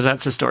later, because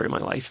that's the story of my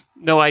life.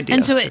 No idea.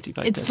 And so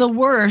it's the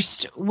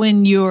worst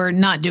when you're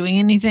not doing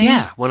anything?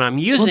 Yeah, when I'm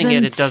using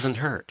it doesn't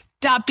hurt.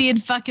 Stop being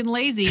fucking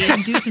lazy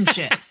and do some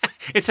shit.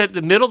 It's at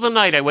the middle of the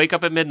night. I wake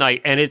up at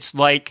midnight, and it's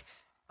like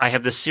I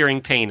have this searing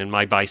pain in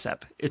my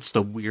bicep. It's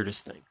the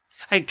weirdest thing.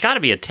 It got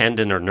to be a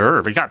tendon or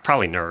nerve. It got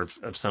probably nerve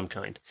of some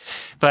kind.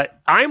 But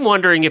I'm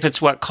wondering if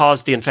it's what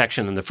caused the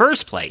infection in the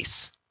first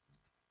place,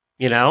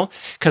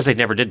 because they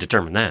never did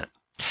determine that.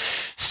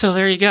 So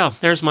there you go.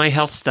 There's my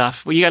health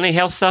stuff. Well, you got any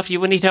health stuff you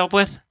would need help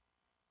with?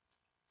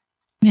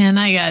 Man,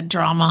 I got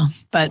drama,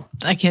 but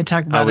I can't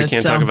talk about it. We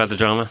can't talk about the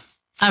drama?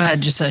 I've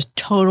had just a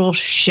total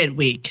shit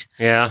week.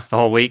 Yeah, the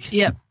whole week?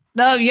 Yep.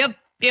 Oh, yep.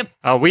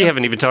 Oh, we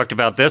haven't even talked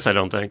about this, I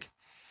don't think.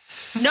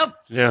 Nope.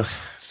 Yeah,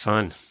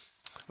 fun.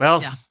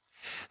 Well,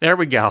 there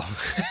we go.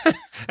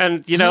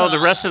 And, the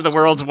rest of the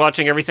world's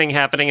watching everything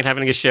happening and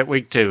having a shit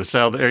week, too.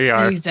 So there you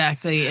are.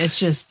 Exactly. It's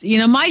just,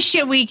 my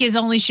shit week is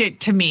only shit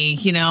to me,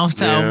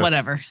 so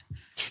whatever.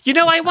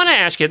 I want to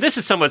ask you, this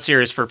is somewhat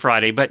serious for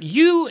Friday, but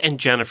you and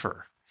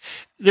Jennifer,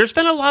 there's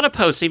been a lot of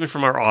posts, even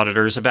from our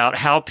auditors, about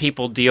how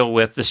people deal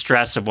with the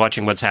stress of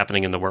watching what's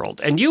happening in the world.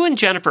 And you and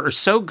Jennifer are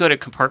so good at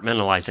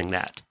compartmentalizing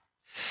that.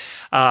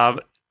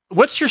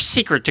 What's your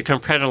secret to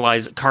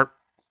compartmentalizing?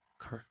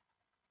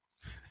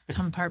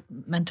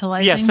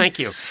 Compartmentalizing? Yes, thank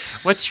you.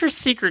 What's your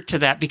secret to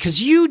that?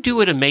 Because you do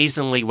it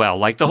amazingly well,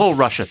 like the whole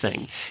Russia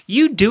thing.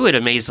 You do it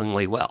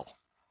amazingly well.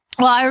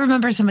 Well, I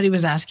remember somebody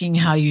was asking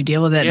how you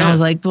deal with it, and I was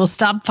like, well,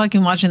 stop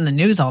fucking watching the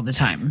news all the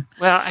time.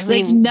 Well, I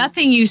mean,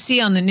 nothing you see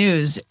on the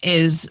news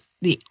is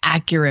the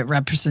accurate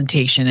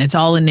representation. It's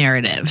all a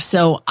narrative.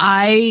 So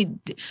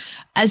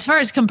as far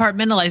as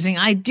compartmentalizing,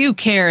 I do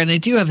care, and I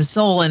do have a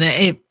soul,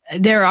 and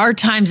there are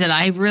times that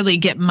I really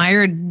get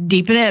mired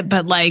deep in it,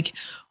 but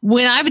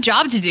when I have a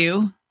job to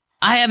do,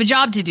 I have a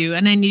job to do,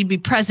 and I need to be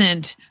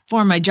present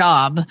for my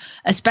job,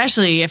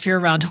 especially if you're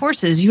around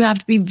horses. You have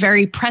to be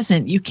very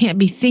present. You can't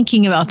be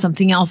thinking about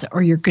something else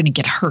or you're going to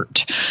get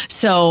hurt.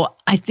 So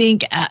I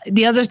think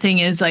the other thing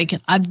is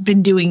I've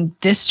been doing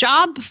this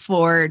job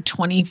for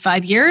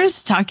 25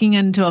 years, talking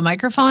into a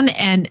microphone,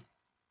 and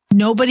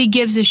nobody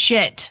gives a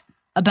shit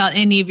about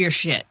any of your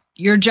shit.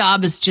 Your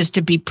job is just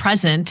to be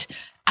present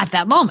at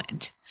that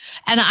moment.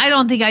 And I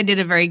don't think I did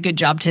a very good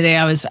job today.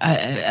 I was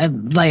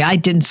I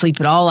didn't sleep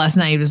at all last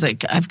night. It was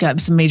I've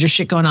got some major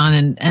shit going on,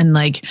 and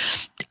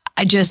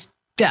I just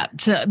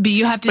but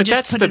you have to but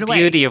just put that's it away.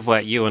 the beauty of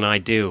what you and I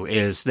do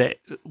is that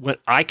when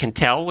I can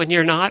tell when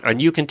you're not,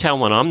 and you can tell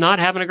when I'm not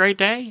having a great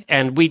day,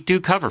 and we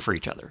do cover for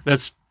each other.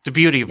 That's the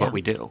beauty of what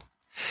we do.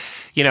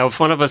 If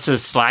one of us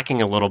is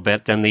slacking a little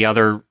bit, then the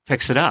other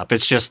picks it up.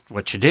 It's just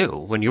what you do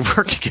when you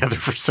work together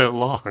for so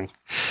long.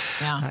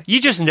 Yeah. You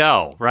just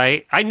know,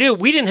 right? I knew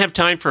we didn't have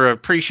time for a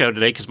pre-show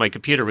today because my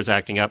computer was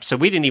acting up, so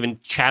we didn't even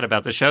chat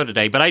about the show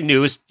today. But I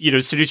knew, as soon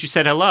as you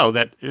said hello,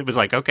 that it was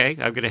okay,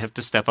 I'm going to have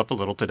to step up a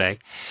little today.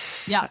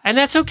 Yeah. And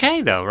that's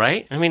okay, though,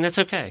 right? I mean, that's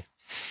okay.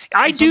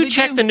 I do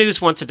check the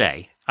news once a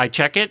day. I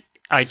check it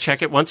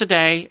once a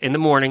day in the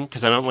morning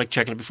because I don't like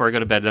checking it before I go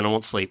to bed. Then I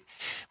won't sleep.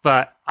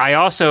 But I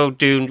also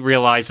do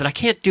realize that I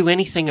can't do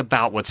anything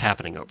about what's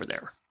happening over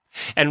there.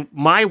 And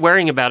my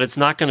worrying about it's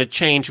not going to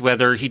change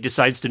whether he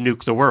decides to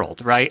nuke the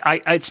world, right?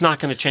 It's not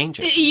going to change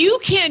it. You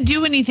can't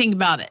do anything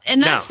about it.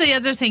 And that's the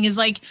other thing is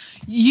But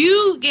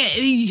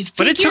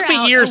it took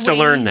me years to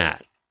learn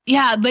that.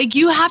 Yeah,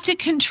 you have to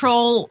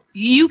control.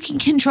 You can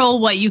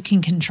control what you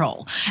can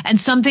control, and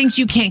some things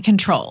you can't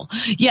control.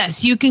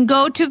 Yes, you can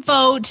go to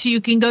vote, you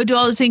can go do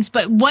all those things,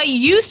 but what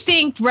you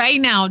think right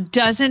now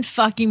doesn't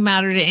fucking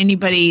matter to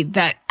anybody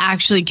that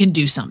actually can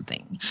do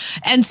something.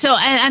 And so,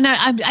 and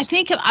I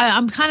think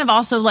I'm kind of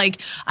also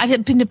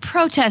I've been to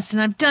protests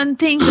and I've done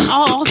things,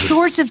 all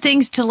sorts of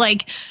things to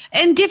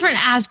in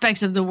different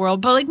aspects of the world,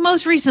 but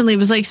most recently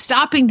was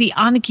stopping the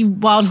Aniki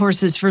wild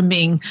horses from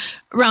being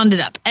rounded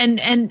up,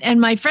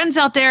 and my friends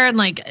out there and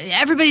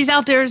everybody's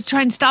out there is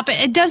trying to stop it.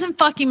 It doesn't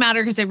fucking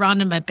matter because they round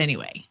them up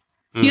anyway.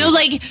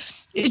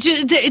 It's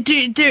just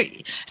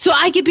so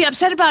I could be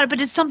upset about it,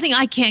 but it's something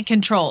I can't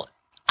control.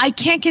 I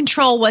can't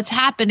control what's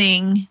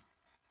happening,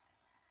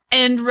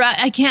 and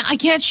I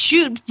can't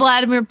shoot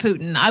Vladimir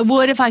Putin. I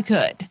would if I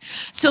could.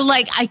 So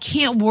I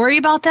can't worry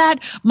about that.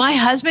 My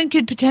husband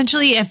could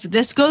potentially, if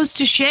this goes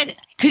to shit,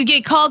 could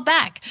get called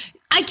back.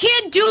 I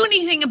can't do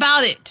anything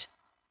about it.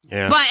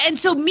 Yeah. And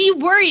so me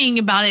worrying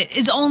about it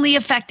is only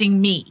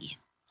affecting me.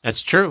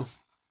 That's true.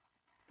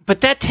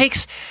 But that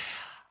takes,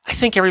 I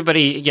think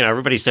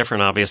everybody's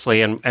different,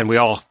 obviously, and we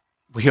all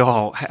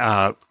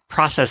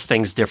process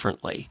things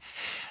differently.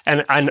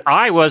 And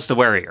I was the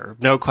worrier,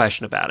 no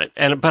question about it.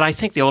 But I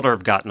think the older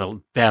I've gotten,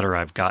 the better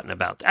I've gotten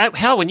about that.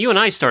 Hell, when you and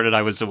I started,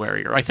 I was the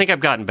worrier. I think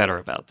I've gotten better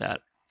about that.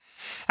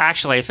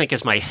 Actually, I think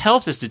as my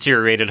health has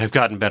deteriorated, I've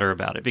gotten better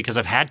about it because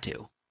I've had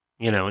to.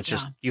 It's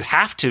just, you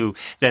have to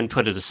then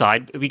put it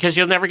aside because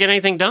you'll never get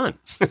anything done.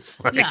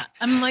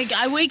 I'm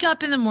I wake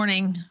up in the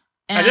morning.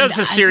 And I know this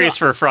is serious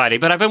for a Friday,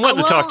 but I've been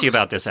wanting to talk to you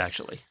about this,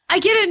 actually. I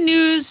get a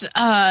news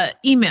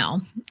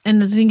email,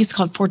 and I think it's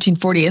called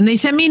 1440, and they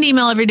send me an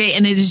email every day,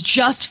 and it is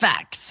just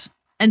facts.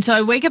 And so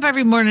I wake up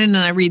every morning, and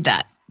I read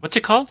that. What's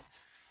it called?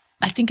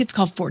 I think it's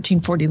called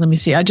 1440. Let me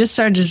see. I just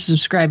started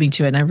subscribing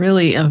to it, and I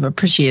really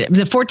appreciate it.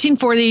 The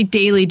 1440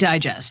 Daily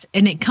Digest,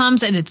 and it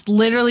comes, and it's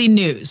literally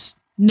news.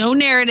 No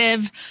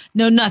narrative,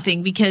 no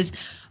nothing, because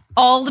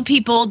all the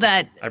people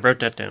that I wrote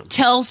that down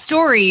tell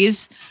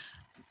stories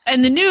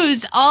and the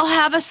news all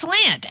have a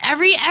slant.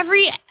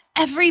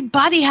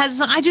 Everybody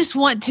has. I just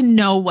want to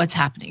know what's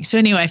happening. So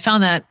anyway, I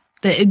found that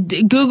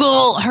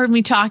Google heard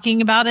me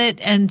talking about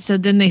it, and so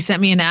then they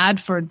sent me an ad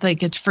for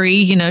it's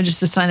free, just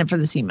to sign up for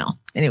this email.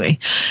 Anyway,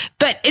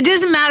 but it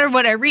doesn't matter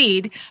what I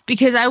read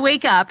because I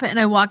wake up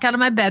and I walk out of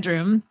my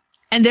bedroom.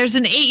 and there's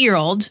an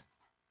 8-year-old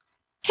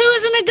who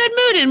is in a good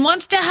mood and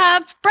wants to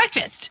have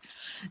breakfast.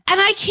 And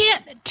I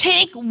can't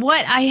take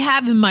what I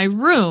have in my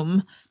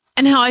room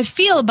and how I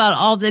feel about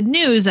all the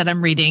news that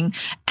I'm reading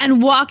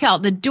and walk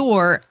out the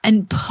door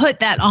and put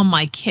that on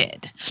my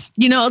kid.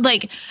 You know,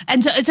 like,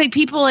 and so it's like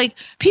people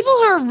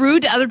who are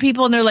rude to other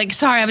people and they're like,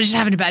 sorry, I was just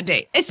having a bad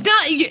day. It's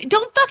not,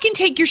 don't fucking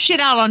take your shit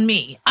out on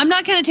me. I'm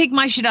not going to take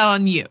my shit out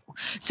on you.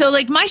 So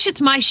like my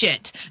shit's my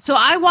shit. So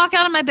I walk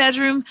out of my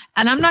bedroom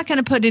and I'm not going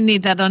to put any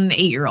of that on an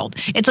 8-year-old.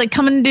 It's like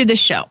coming to do this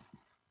show.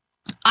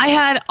 I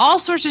had all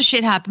sorts of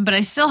shit happen, but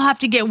I still have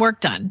to get work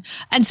done.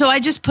 And so I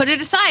just put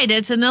it aside.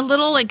 It's in a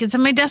little, like it's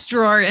in my desk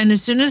drawer. And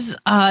as soon as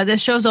the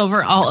show's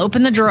over, I'll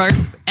open the drawer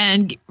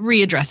and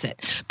readdress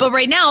it. But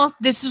right now,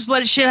 this is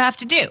what it should have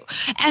to do.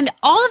 And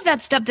all of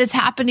that stuff that's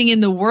happening in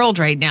the world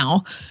right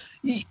now,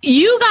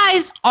 you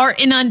guys are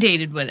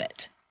inundated with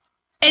it.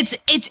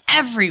 It's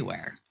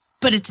everywhere,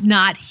 but it's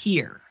not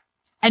here.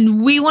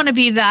 And we want to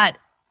be that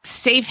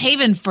safe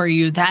haven for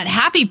you, that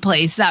happy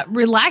place, that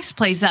relaxed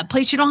place, that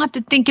place you don't have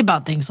to think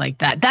about things like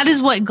that. That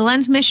is what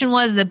Glenn's mission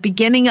was at the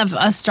beginning of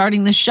us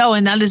starting the show.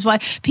 And that is why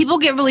people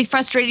get really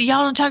frustrated.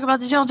 Y'all don't talk about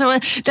this. Y'all don't talk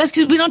about it. That's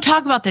because we don't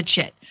talk about that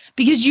shit.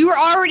 Because you were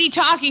already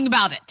talking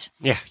about it.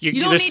 Yeah,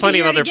 there's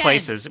plenty of other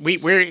places.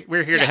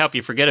 We're here to help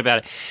you forget about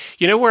it.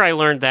 You know where I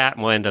learned that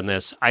and we'll end on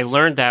this? I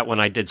learned that when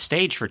I did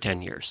stage for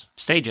 10 years,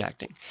 stage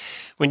acting.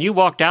 When you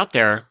walked out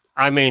there,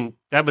 I mean,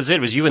 that was it.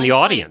 It was you and the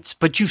audience.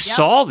 But you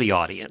saw the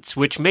audience,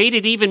 which made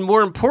it even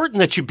more important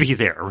that you be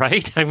there,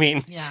 right? I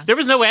mean, there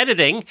was no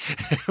editing.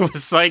 It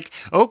was like,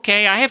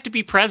 okay, I have to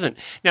be present.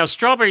 Now,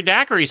 strawberry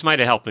daiquiris might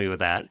have helped me with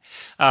that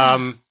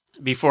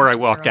before I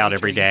walked out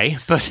every day.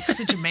 But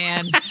such a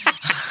man.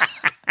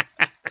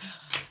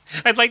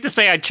 I'd like to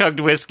say I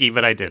chugged whiskey,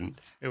 but I didn't.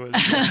 It was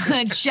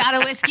shot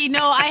of whiskey.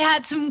 No, I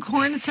had some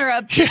corn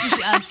syrup,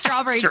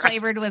 strawberry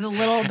flavored with a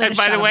little bit. And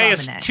by the way,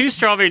 2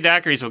 strawberry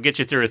daiquiris will get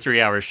you through a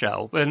 3-hour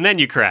show, and then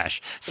you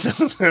crash. So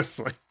that's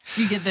like,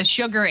 you get the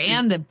sugar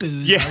and the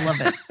booze. Yeah. I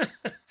love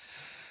it.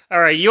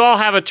 All right, you all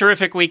have a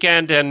terrific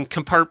weekend and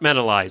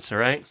compartmentalize. All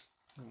right.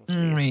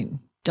 All right,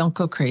 don't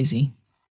go crazy.